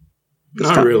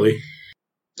 not really.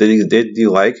 Did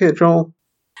you like it, Joel?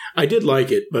 I did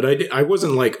like it, but I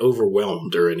wasn't like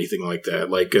overwhelmed or anything like that.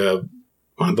 Like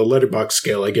on the Letterboxd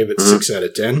scale, I gave it 6 out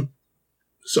of 10.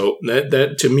 So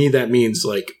that to me that means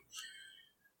like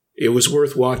it was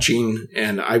worth watching,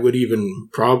 and I would even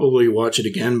probably watch it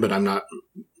again. But I'm not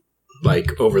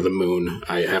like over the moon.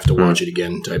 I have to watch it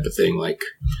again, type of thing. Like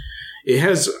it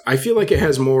has. I feel like it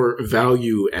has more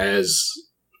value as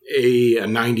a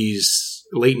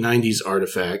late 90s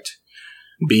artifact,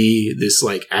 be this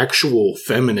like actual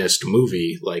feminist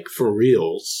movie, like for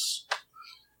reals,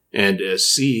 and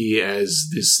C as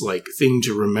this like thing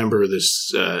to remember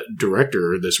this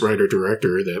this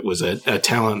writer-director that was a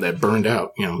talent that burned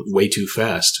out, you know, way too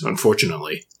fast,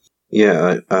 unfortunately.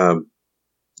 Yeah,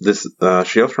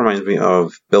 she also reminds me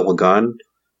of Bill Gunn,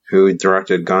 who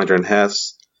directed Ganja and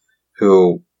Hess,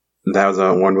 who that was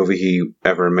one movie he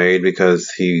ever made because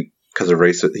of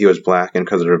racism. He was black, and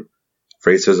because of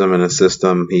racism in the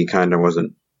system, he kind of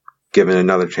wasn't given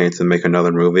another chance to make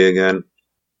another movie again.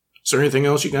 Is there anything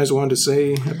else you guys wanted to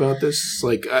say about this?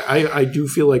 Like, I do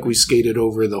feel like we skated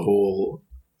over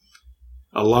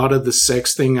a lot of the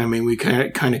sex thing. I mean, we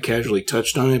kind of casually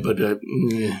touched on it, but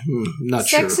not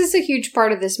sure. Sex is a huge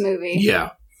part of this movie.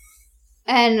 Yeah.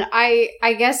 And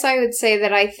I guess I would say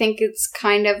that I think it's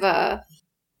kind of a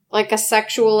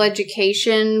sexual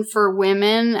education for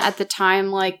women at the time.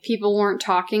 Like, people weren't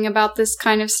talking about this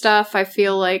kind of stuff. I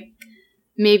feel like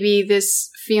maybe this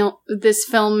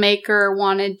filmmaker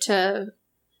wanted to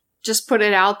just put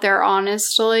it out there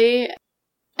honestly.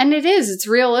 And it's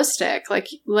realistic. Like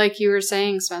you were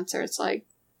saying, Spencer, it's like,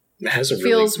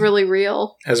 feels really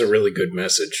real. Has a really good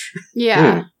message.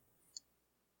 Yeah.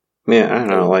 Yeah, I don't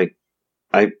know, like,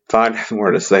 I thought I had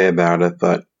more to say about it,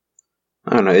 but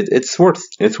I don't know. It's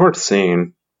worth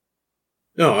seeing.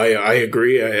 No, I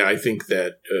agree. I think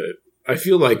that I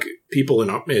feel like people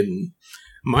in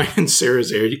mine and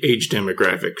Sarah's age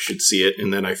demographic should see it,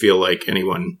 and then I feel like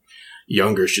anyone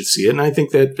younger should see it, and I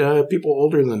think that people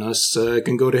older than us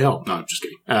can go to hell. No, I'm just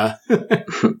kidding.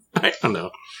 I don't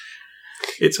know.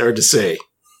 It's hard to say.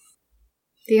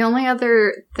 The only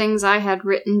other things I had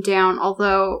written down,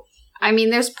 although, I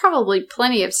mean, there's probably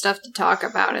plenty of stuff to talk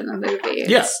about in the movie.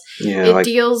 It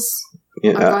deals...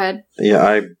 Yeah, go ahead.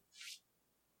 Yeah,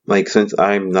 since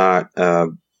I'm not,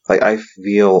 I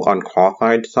feel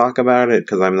unqualified to talk about it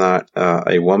because I'm not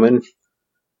a woman.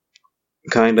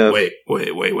 Kind of. Wait,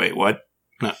 what?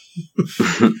 No.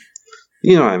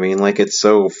 You know what I mean? Like, it's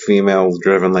so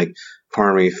female-driven, like,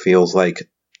 part of me feels like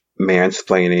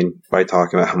mansplaining by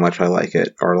talking about how much I like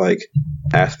it, or, like,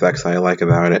 aspects I like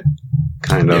about it.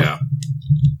 Kind of. Yeah.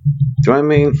 Do you know what I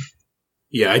mean?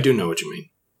 Yeah, I do know what you mean.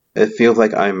 It feels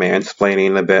like I'm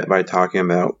mansplaining a bit by talking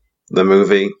about the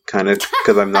movie, kind of,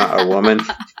 because I'm not a woman.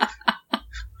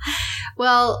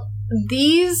 Well,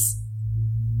 these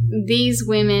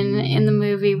women in the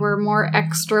movie were more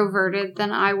extroverted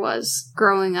than I was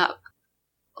growing up.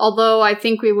 Although I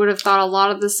think we would have thought a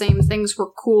lot of the same things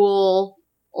were cool,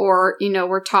 or,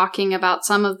 we're talking about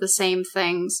some of the same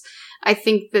things. I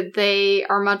think that they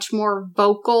are much more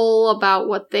vocal about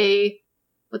what they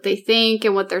think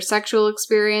and what their sexual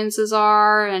experiences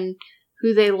are and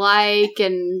who they like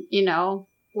and,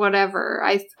 whatever.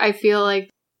 I feel like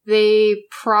they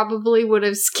probably would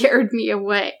have scared me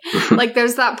away. Like,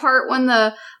 there's that part when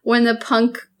the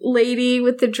punk lady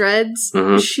with the dreads,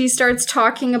 she starts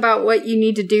talking about what you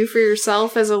need to do for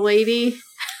yourself as a lady.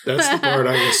 That's the part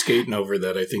I was skating over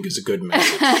that I think is a good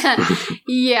message.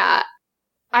 Yeah.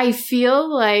 I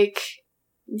feel like,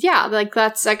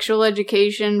 that's sexual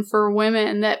education for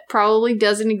women that probably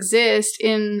doesn't exist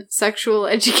in sexual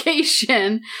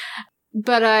education.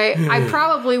 But I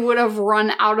probably would have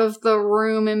run out of the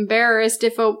room embarrassed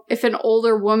if an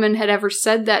older woman had ever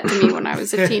said that to me when I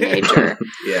was a teenager.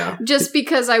 Yeah. Just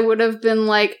because I would have been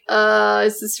like,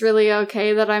 is this really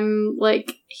okay that I'm,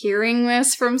 like, hearing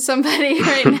this from somebody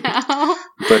right now?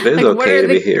 But it is okay to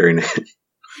be hearing it.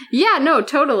 Yeah, no,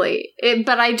 totally.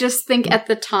 But I just think at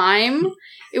the time,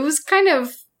 it was kind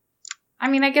of... I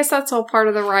mean, I guess that's all part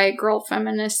of the Riot Grrrl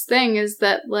feminist thing, is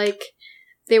that, like,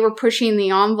 they were pushing the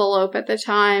envelope at the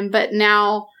time, but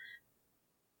now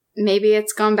maybe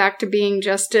it's gone back to being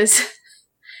just as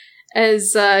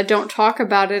don't talk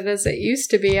about it as it used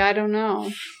to be. I don't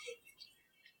know.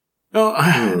 Well,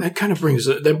 that kind of brings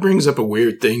up a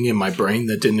weird thing in my brain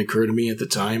that didn't occur to me at the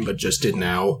time, but just did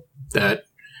now. That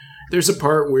there's a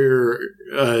part where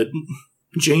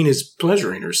Jane is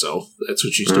pleasuring herself. That's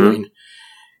what she's doing.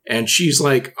 And she's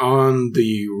like on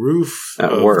the roof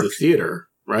of the theater,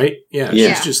 right? Yeah.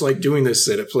 She's just like doing this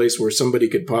at a place where somebody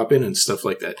could pop in and stuff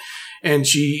like that. And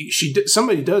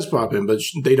somebody does pop in, but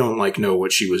they don't like know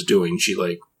what she was doing. She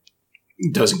like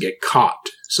doesn't get caught,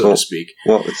 so to speak.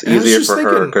 Well, it's easier for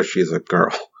her because she's a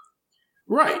girl.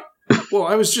 Right. Well,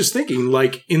 I was just thinking,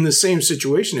 like, in the same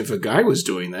situation, if a guy was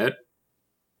doing that,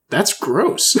 that's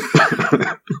gross.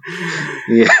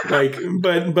 Yeah. Like,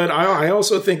 but I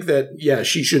also think that,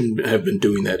 she shouldn't have been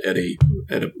doing that at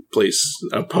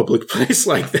a public place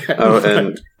like that.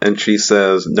 Oh, and she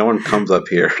says, no one comes up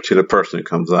here, to the person who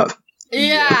comes up.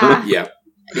 Yeah. Yeah.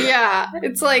 Yeah.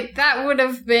 It's like, that would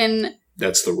have been...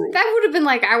 That's the rule. That would have been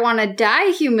like, I want to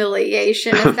die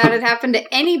humiliation if that had happened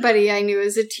to anybody I knew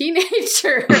as a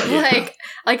teenager.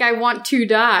 Like I want to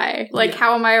die. Like,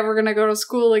 how am I ever going to go to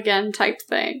school again type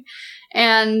thing.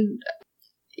 And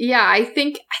yeah, I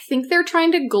think they're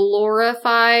trying to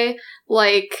glorify,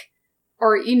 like,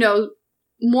 or,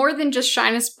 more than just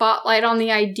shine a spotlight on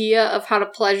the idea of how to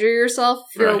pleasure yourself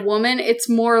if you're a woman. It's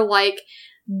more like,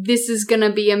 this is going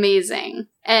to be amazing.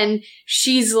 And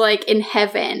she's, like, in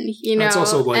heaven, It's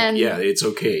also like, it's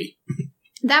okay.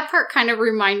 That part kind of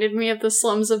reminded me of the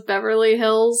slums of Beverly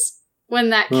Hills when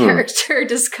that character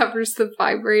discovers the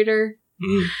vibrator.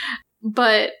 Mm.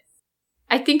 But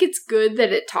I think it's good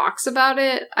that it talks about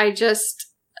it.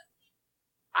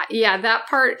 That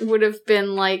part would have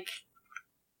been, like,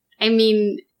 I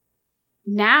mean,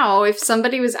 now, if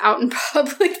somebody was out in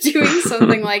public doing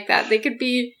something like that, they could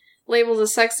be labeled a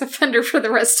sex offender for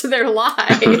the rest of their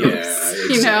lives. Yeah,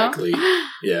 exactly.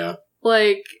 Yeah.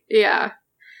 Like, yeah.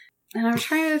 And I'm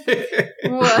trying to think,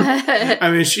 what?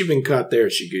 I mean, she'd been caught there.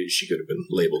 She could have been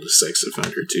labeled a sex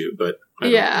offender too, but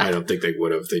I don't think they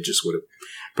would have. They just would have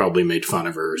probably made fun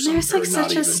of her or something. There's like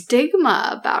such a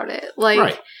stigma about it.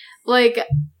 Like,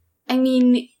 I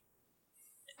mean,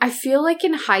 I feel like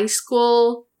in high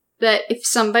school that if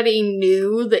somebody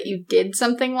knew that you did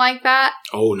something like that,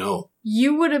 oh no,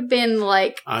 you would have been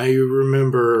like... I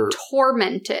remember...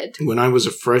 tormented. When I was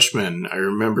a freshman, I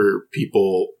remember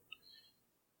people...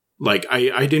 Like,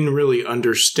 I didn't really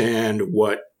understand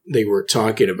what they were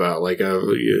talking about, like,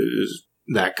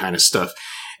 that kind of stuff.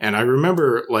 And I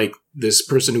remember, like, this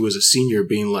person who was a senior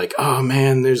being like, oh,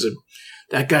 man,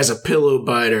 that guy's a pillow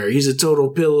biter. He's a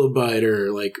total pillow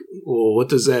biter. Like, well, what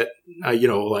does that,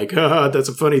 that's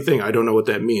a funny thing. I don't know what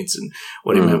that means. And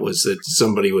what he meant was that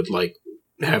somebody would, like,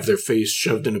 have their face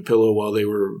shoved in a pillow while they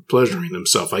were pleasuring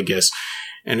themselves, I guess.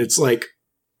 And it's like,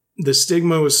 the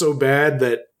stigma was so bad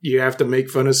that you have to make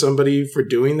fun of somebody for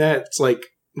doing that. It's like,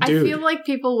 dude. I feel like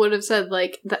people would have said,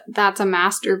 like, that's a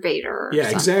masturbator or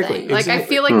something. Exactly. Like, I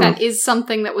feel like that is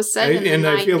something that was said in the 90s. And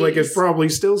I feel like it's probably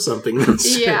still something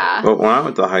that's said. Yeah. But when I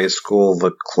went to high school,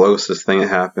 the closest thing that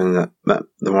happened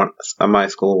at my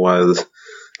school was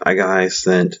a guy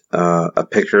sent a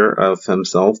picture of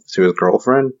himself to his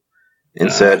girlfriend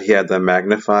and said he had to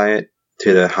magnify it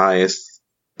to the highest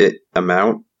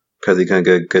amount because he couldn't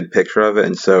get a good picture of it.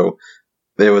 And so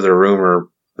there was a rumor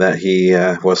that he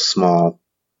was small.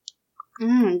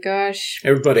 Oh, gosh.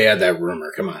 Everybody had that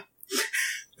rumor. Come on.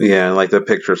 Yeah, like the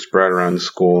picture spread around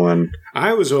school. And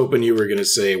I was hoping you were going to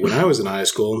say, when I was in high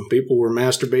school, people were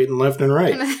masturbating left and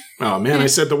right. Oh, man, I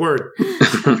said the word.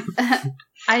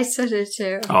 I said it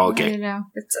too. Oh, okay. You know,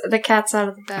 it's the cat's out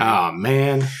of the bag. Oh,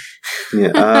 man.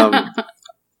 Yeah.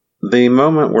 The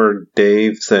moment where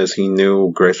Dave says he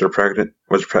knew Grace was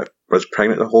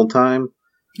pregnant the whole time.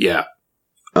 Yeah.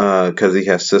 Because he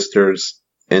has sisters,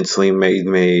 instantly made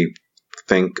me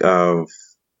think of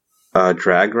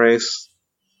Drag Race,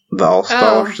 the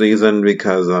All-Star season,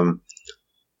 because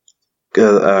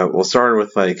we'll start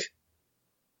with like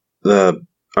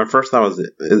our first thought was,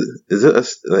 is it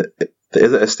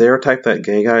a stereotype that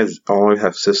gay guys always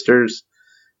have sisters?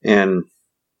 And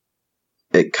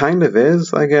it kind of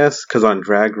is, I guess, because on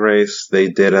Drag Race they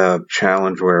did a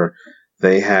challenge where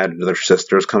they had their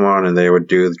sisters come on and they would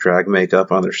do the drag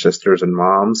makeup on their sisters and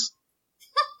moms.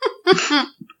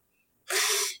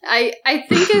 I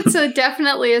think it's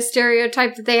definitely a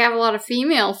stereotype that they have a lot of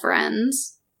female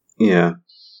friends. Yeah,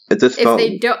 it just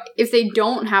if they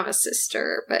don't have a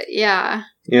sister, but yeah.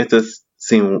 Yeah, it just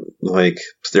seemed like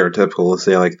stereotypical to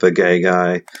say like the gay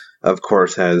guy, of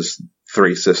course, has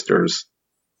 3 sisters,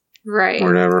 right? Or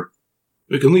whatever.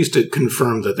 We can at least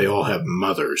confirm that they all have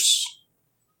mothers.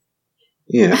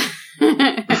 Yeah,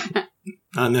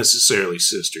 not necessarily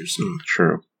sisters.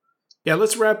 True. Yeah,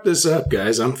 let's wrap this up,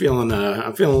 guys. I'm feeling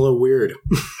a little weird.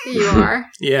 You are?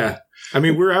 Yeah. I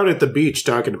mean, we're out at the beach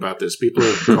talking about this. People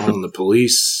are calling the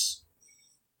police.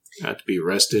 Got to be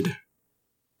arrested.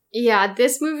 Yeah,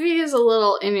 this movie is a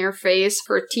little in your face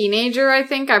for a teenager, I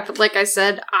think. Like I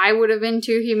said, I would have been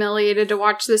too humiliated to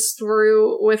watch this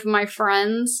through with my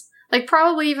friends. Like,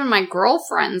 probably even my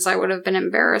girlfriends I would have been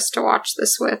embarrassed to watch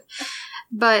this with.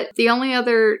 But the only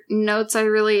other notes I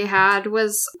really had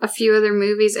was a few other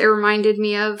movies. It reminded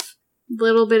me of a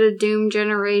little bit of Doom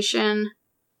Generation,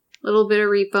 a little bit of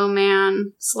Repo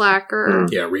Man, Slacker.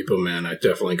 Yeah, Repo Man, I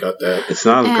definitely got that. It's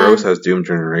not as gross as Doom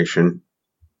Generation.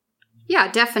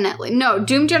 Yeah, definitely. No,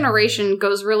 Doom Generation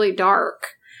goes really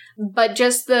dark. But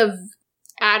just the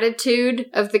attitude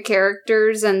of the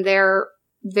characters and their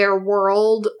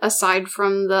world, aside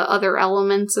from the other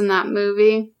elements in that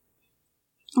movie,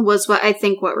 was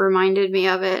what reminded me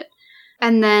of it.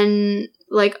 And then,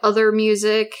 like, other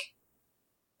music,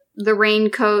 the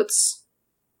Raincoats,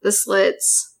 the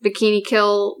Slits, Bikini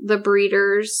Kill, the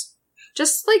Breeders,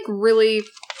 just, like, really,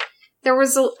 there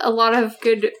was a lot of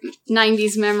good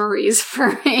 90s memories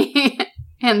for me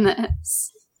in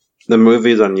this. The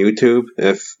movie's on YouTube,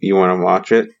 if you want to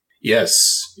watch it.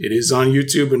 Yes, it is on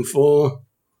YouTube in full.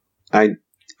 I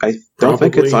don't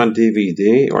think it's on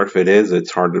DVD, or if it is,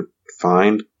 it's hard to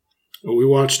find. Well, we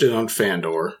watched it on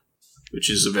Fandor, which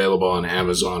is available on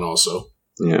Amazon also.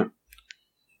 Yeah.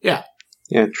 Yeah.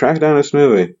 Yeah, track down this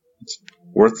movie. It's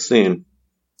worth seeing.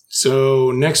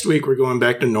 So next week we're going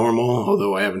back to normal,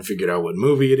 although I haven't figured out what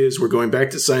movie it is. We're going back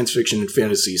to science fiction and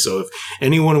fantasy, so if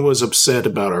anyone was upset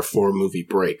about our 4-movie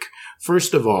break,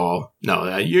 first of all,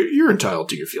 no, you're entitled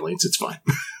to your feelings. It's fine.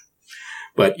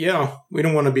 But, yeah, we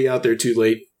don't want to be out there too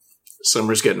late.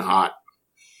 Summer's getting hot.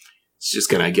 It's just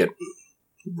going to get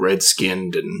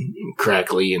red-skinned and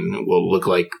crackly, and we'll look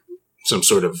like some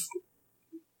sort of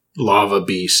lava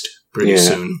beast pretty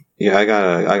soon. Yeah, I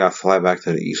got to fly back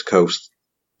to the East Coast.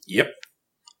 Yep.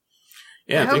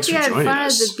 Yeah, thanks for joining us. I hope you had fun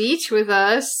at the beach with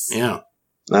us. Yeah.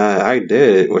 I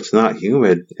did. It's not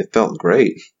humid. It felt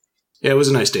great. Yeah, it was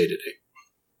a nice day today.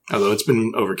 Although it's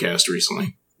been overcast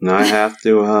recently. Now I have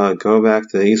to go back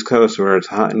to the East Coast where it's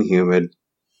hot and humid.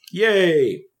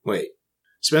 Yay! Wait.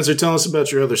 Spencer, tell us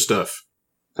about your other stuff.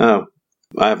 Oh,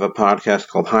 I have a podcast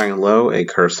called High and Low, a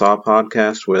Kurosawa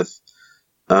podcast with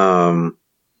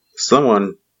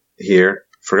someone here.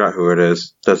 Forgot who it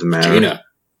is. Doesn't matter. Gina.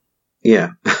 Yeah.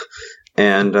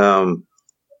 And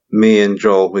me and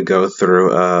Joel, we go through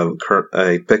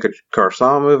pick a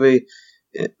Kurosawa movie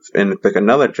and pick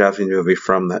another Japanese movie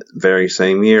from that very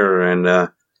same year and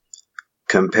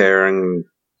comparing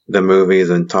the movies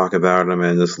and talk about them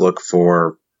and just look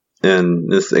for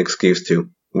this excuse to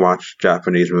watch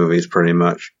Japanese movies pretty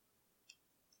much.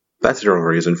 That's the real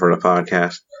reason for the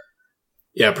podcast.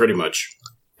 Yeah, pretty much.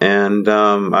 And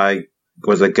I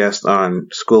was a guest on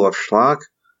School of Schlock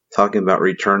talking about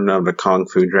Return of the Kung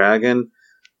Fu Dragon,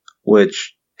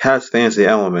 which has fancy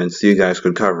elements. You guys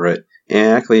could cover it.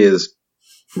 And actually is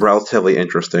relatively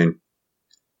interesting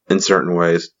in certain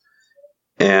ways.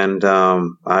 And I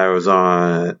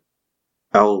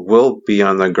will be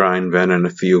on the Grind Bin in a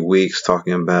few weeks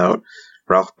talking about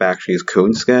Ralph Bakshi's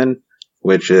Coonskin,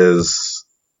 which is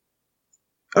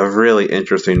a really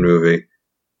interesting movie.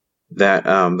 That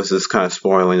this is kind of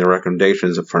spoiling the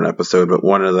recommendations for an episode, but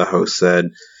one of the hosts said,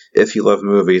 if you love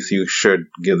movies, you should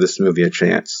give this movie a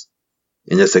chance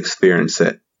and just experience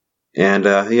it. And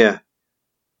yeah,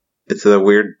 it's a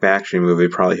weird Bakshi movie,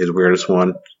 probably his weirdest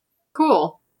one.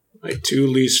 Cool. My two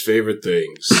least favorite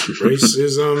things,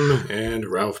 racism and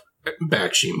Ralph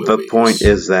Bakshi movies. The point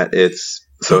is that it's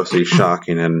supposed to be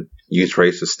shocking and use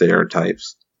racist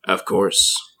stereotypes. Of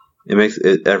course. It makes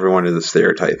it, everyone is a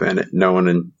stereotype in it. No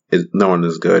one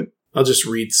is good. I'll just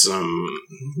read some,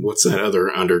 what's that other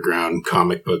underground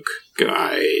comic book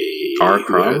guy? R.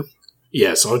 Crumb?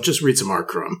 Yes, I'll just read some R.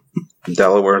 Crumb.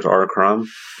 Delaware's R. Crumb.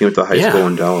 He went to high school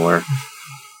in Delaware.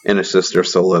 And his sister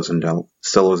still lives in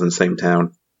the same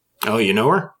town. Oh, you know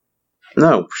her?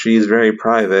 No, she's very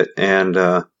private, and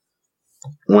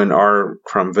when R.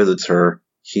 Crumb visits her,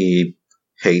 he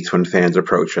hates when fans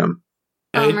approach him.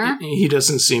 He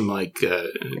doesn't seem like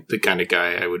the kind of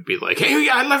guy I would be like, hey,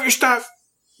 I love your stuff.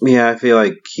 Yeah, I feel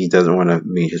like he doesn't want to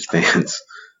meet his fans.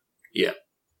 Yeah.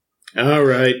 All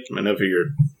right, enough of your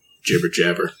jibber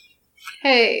jabber.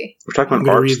 Hey. We're talking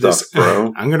about art stuff,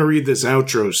 bro. I'm going to read this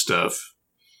outro stuff.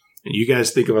 And you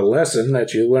guys think of a lesson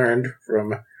that you learned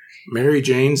from Mary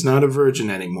Jane's Not a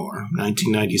Virgin Anymore,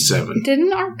 1997.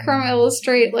 Didn't R. Crumb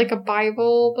illustrate like a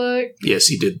Bible book? Yes,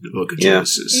 he did the Book of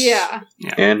Genesis. Yeah.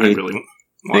 And I really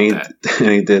want that. And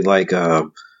he did like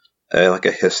a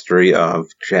history of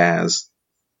jazz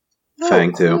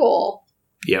thing too. Cool.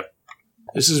 Yep.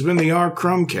 This has been the R.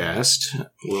 Crumbcast.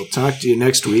 We'll talk to you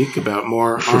next week about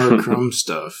more R. Crumb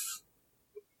stuff.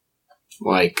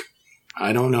 Like,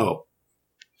 I don't know.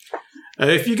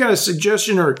 If you got a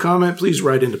suggestion or a comment, please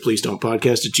write into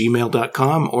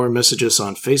pleasedon'tpodcast@gmail.com or message us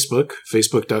on Facebook,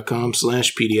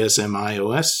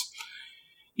 facebook.com/PDSMIOS.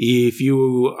 If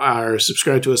you are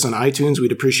subscribed to us on iTunes,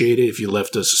 we'd appreciate it if you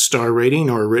left us a star rating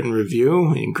or a written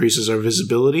review. It increases our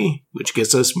visibility, which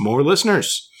gets us more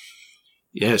listeners.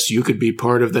 Yes, you could be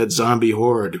part of that zombie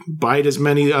horde. Bite as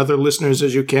many other listeners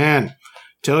as you can.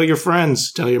 Tell your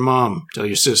friends, tell your mom, tell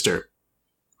your sister.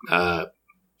 Tell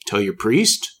your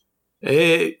priest.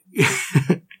 We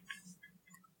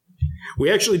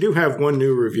actually do have one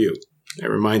new review. That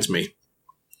reminds me.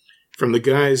 From the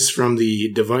guys from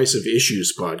the Divisive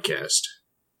Issues podcast,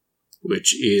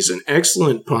 which is an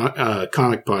excellent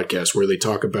comic podcast where they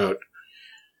talk about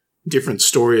different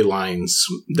storylines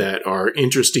that are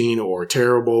interesting or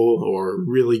terrible or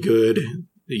really good.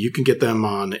 You can get them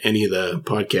on any of the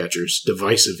podcatchers,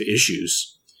 Divisive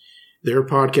Issues. Their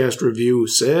podcast review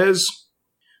says,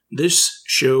 "This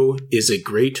show is a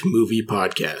great movie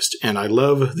podcast, and I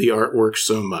love the artwork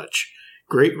so much.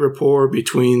 Great rapport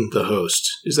between the hosts."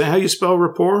 Is that how you spell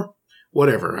rapport?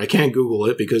 Whatever. I can't Google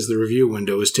it because the review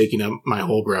window is taking up my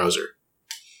whole browser.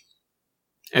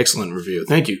 Excellent review.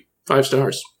 Thank you. 5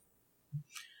 stars.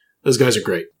 Those guys are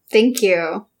great. Thank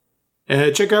you.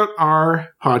 Check out our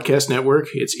podcast network.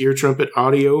 It's Ear Trumpet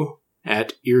Audio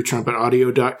at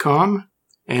eartrumpetaudio.com.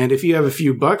 And if you have a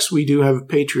few bucks, we do have a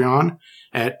Patreon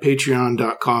at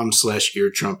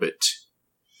patreon.com/eartrumpet.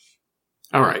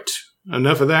 All right.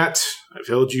 Enough of that. I've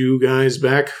held you guys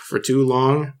back for too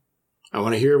long. I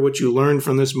want to hear what you learned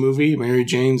from this movie, Mary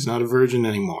Jane's Not a Virgin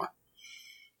Anymore.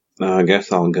 I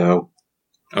guess I'll go.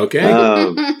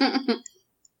 Okay.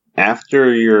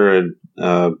 After you're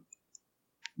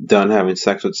done having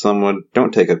sex with someone,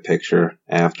 don't take a picture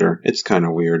after. It's kind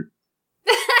of weird.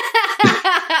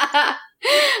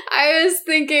 I was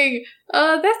thinking,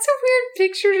 that's a weird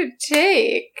picture to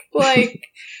take. Like,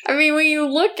 I mean, when you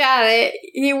look at it,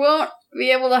 you won't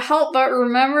be able to help but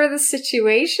remember the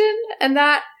situation. And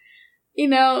that,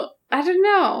 I don't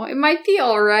know. It might be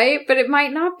alright, but it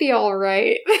might not be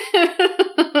alright.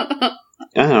 I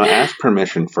don't know. Ask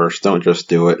permission first. Don't just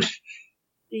do it.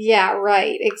 Yeah,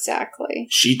 right. Exactly.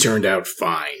 She turned out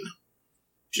fine.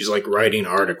 She's like writing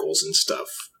articles and stuff.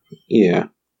 Yeah.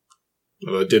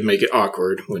 Well, it did make it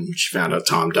awkward when she found out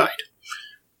Tom died.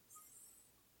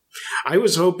 I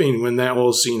was hoping when that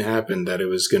whole scene happened that it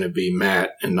was going to be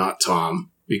Matt and not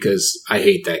Tom, because I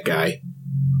hate that guy.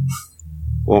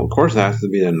 Well, of course it has to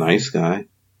be the nice guy.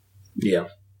 Yeah,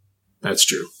 that's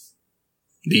true.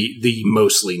 The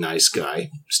mostly nice guy,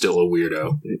 still a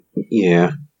weirdo.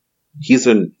 Yeah. He's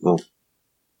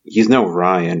no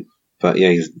Ryan, but yeah,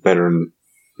 he's better than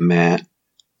Matt.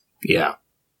 Yeah.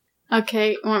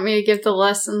 Okay, want me to give the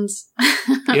lessons?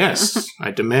 Yes,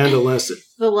 I demand a lesson.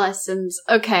 The lessons.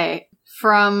 Okay,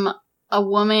 from a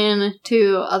woman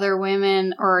to other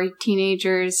women or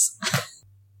teenagers.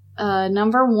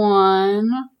 Number 1,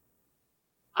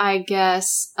 I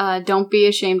guess, don't be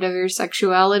ashamed of your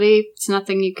sexuality. It's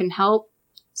nothing you can help,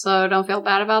 so don't feel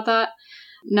bad about that.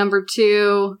 Number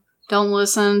 2, don't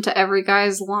listen to every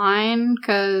guy's line,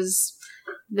 because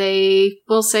they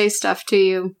will say stuff to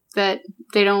you that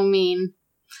they don't mean.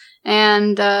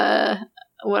 And,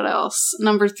 what else?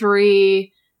 Number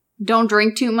 3, don't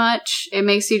drink too much. It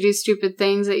makes you do stupid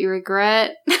things that you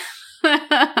regret.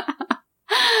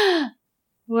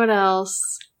 What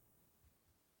else?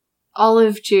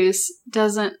 Olive juice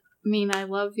doesn't mean I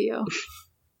love you.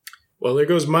 Well, there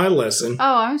goes my lesson.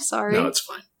 Oh, I'm sorry. No, it's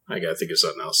fine. I gotta think of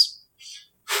something else.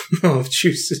 Olive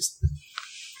juice is...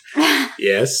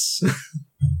 Yes.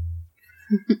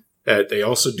 They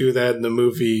also do that in the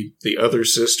movie The Other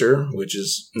Sister, which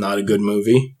is not a good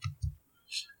movie.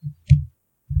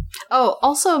 Oh,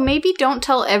 also, maybe don't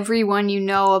tell everyone you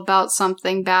know about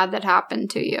something bad that happened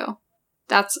to you.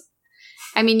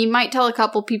 You might tell a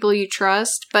couple people you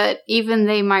trust, but even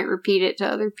they might repeat it to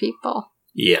other people.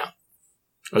 Yeah.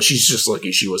 Well, she's just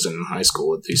lucky she wasn't in high school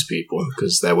with these people,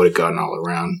 because that would have gotten all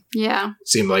around. Yeah. It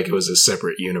seemed like it was a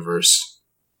separate universe.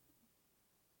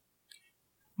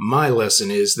 My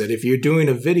lesson is that if you're doing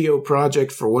a video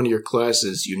project for one of your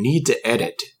classes, you need to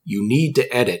edit. You need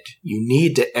to edit. You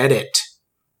need to edit.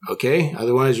 Okay?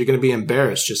 Otherwise, you're going to be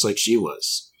embarrassed just like she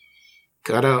was.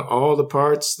 Cut out all the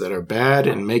parts that are bad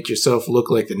and make yourself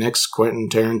look like the next Quentin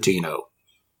Tarantino.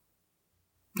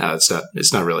 No,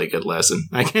 it's not really a good lesson.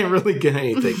 I can't really get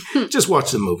anything. Just watch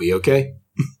the movie, okay?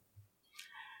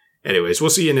 Anyways,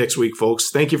 we'll see you next week, folks.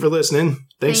 Thank you for listening.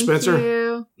 Thanks, Spencer.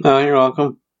 You. No, you're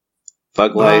welcome.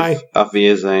 Thug Life, Auf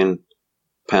Wiedersehen,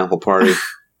 Pineapple Party.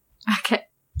 Okay.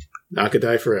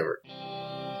 Nakadai forever.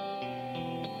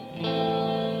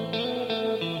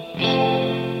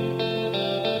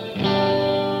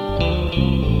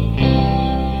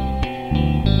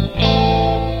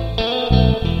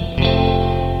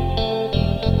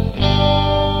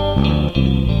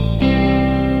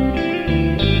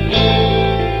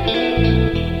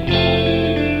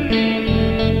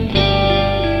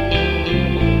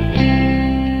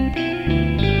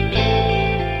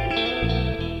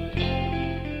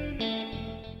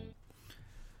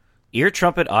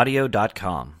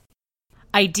 EarTrumpetAudio.com.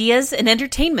 Ideas and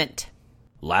entertainment.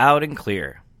 Loud and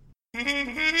clear.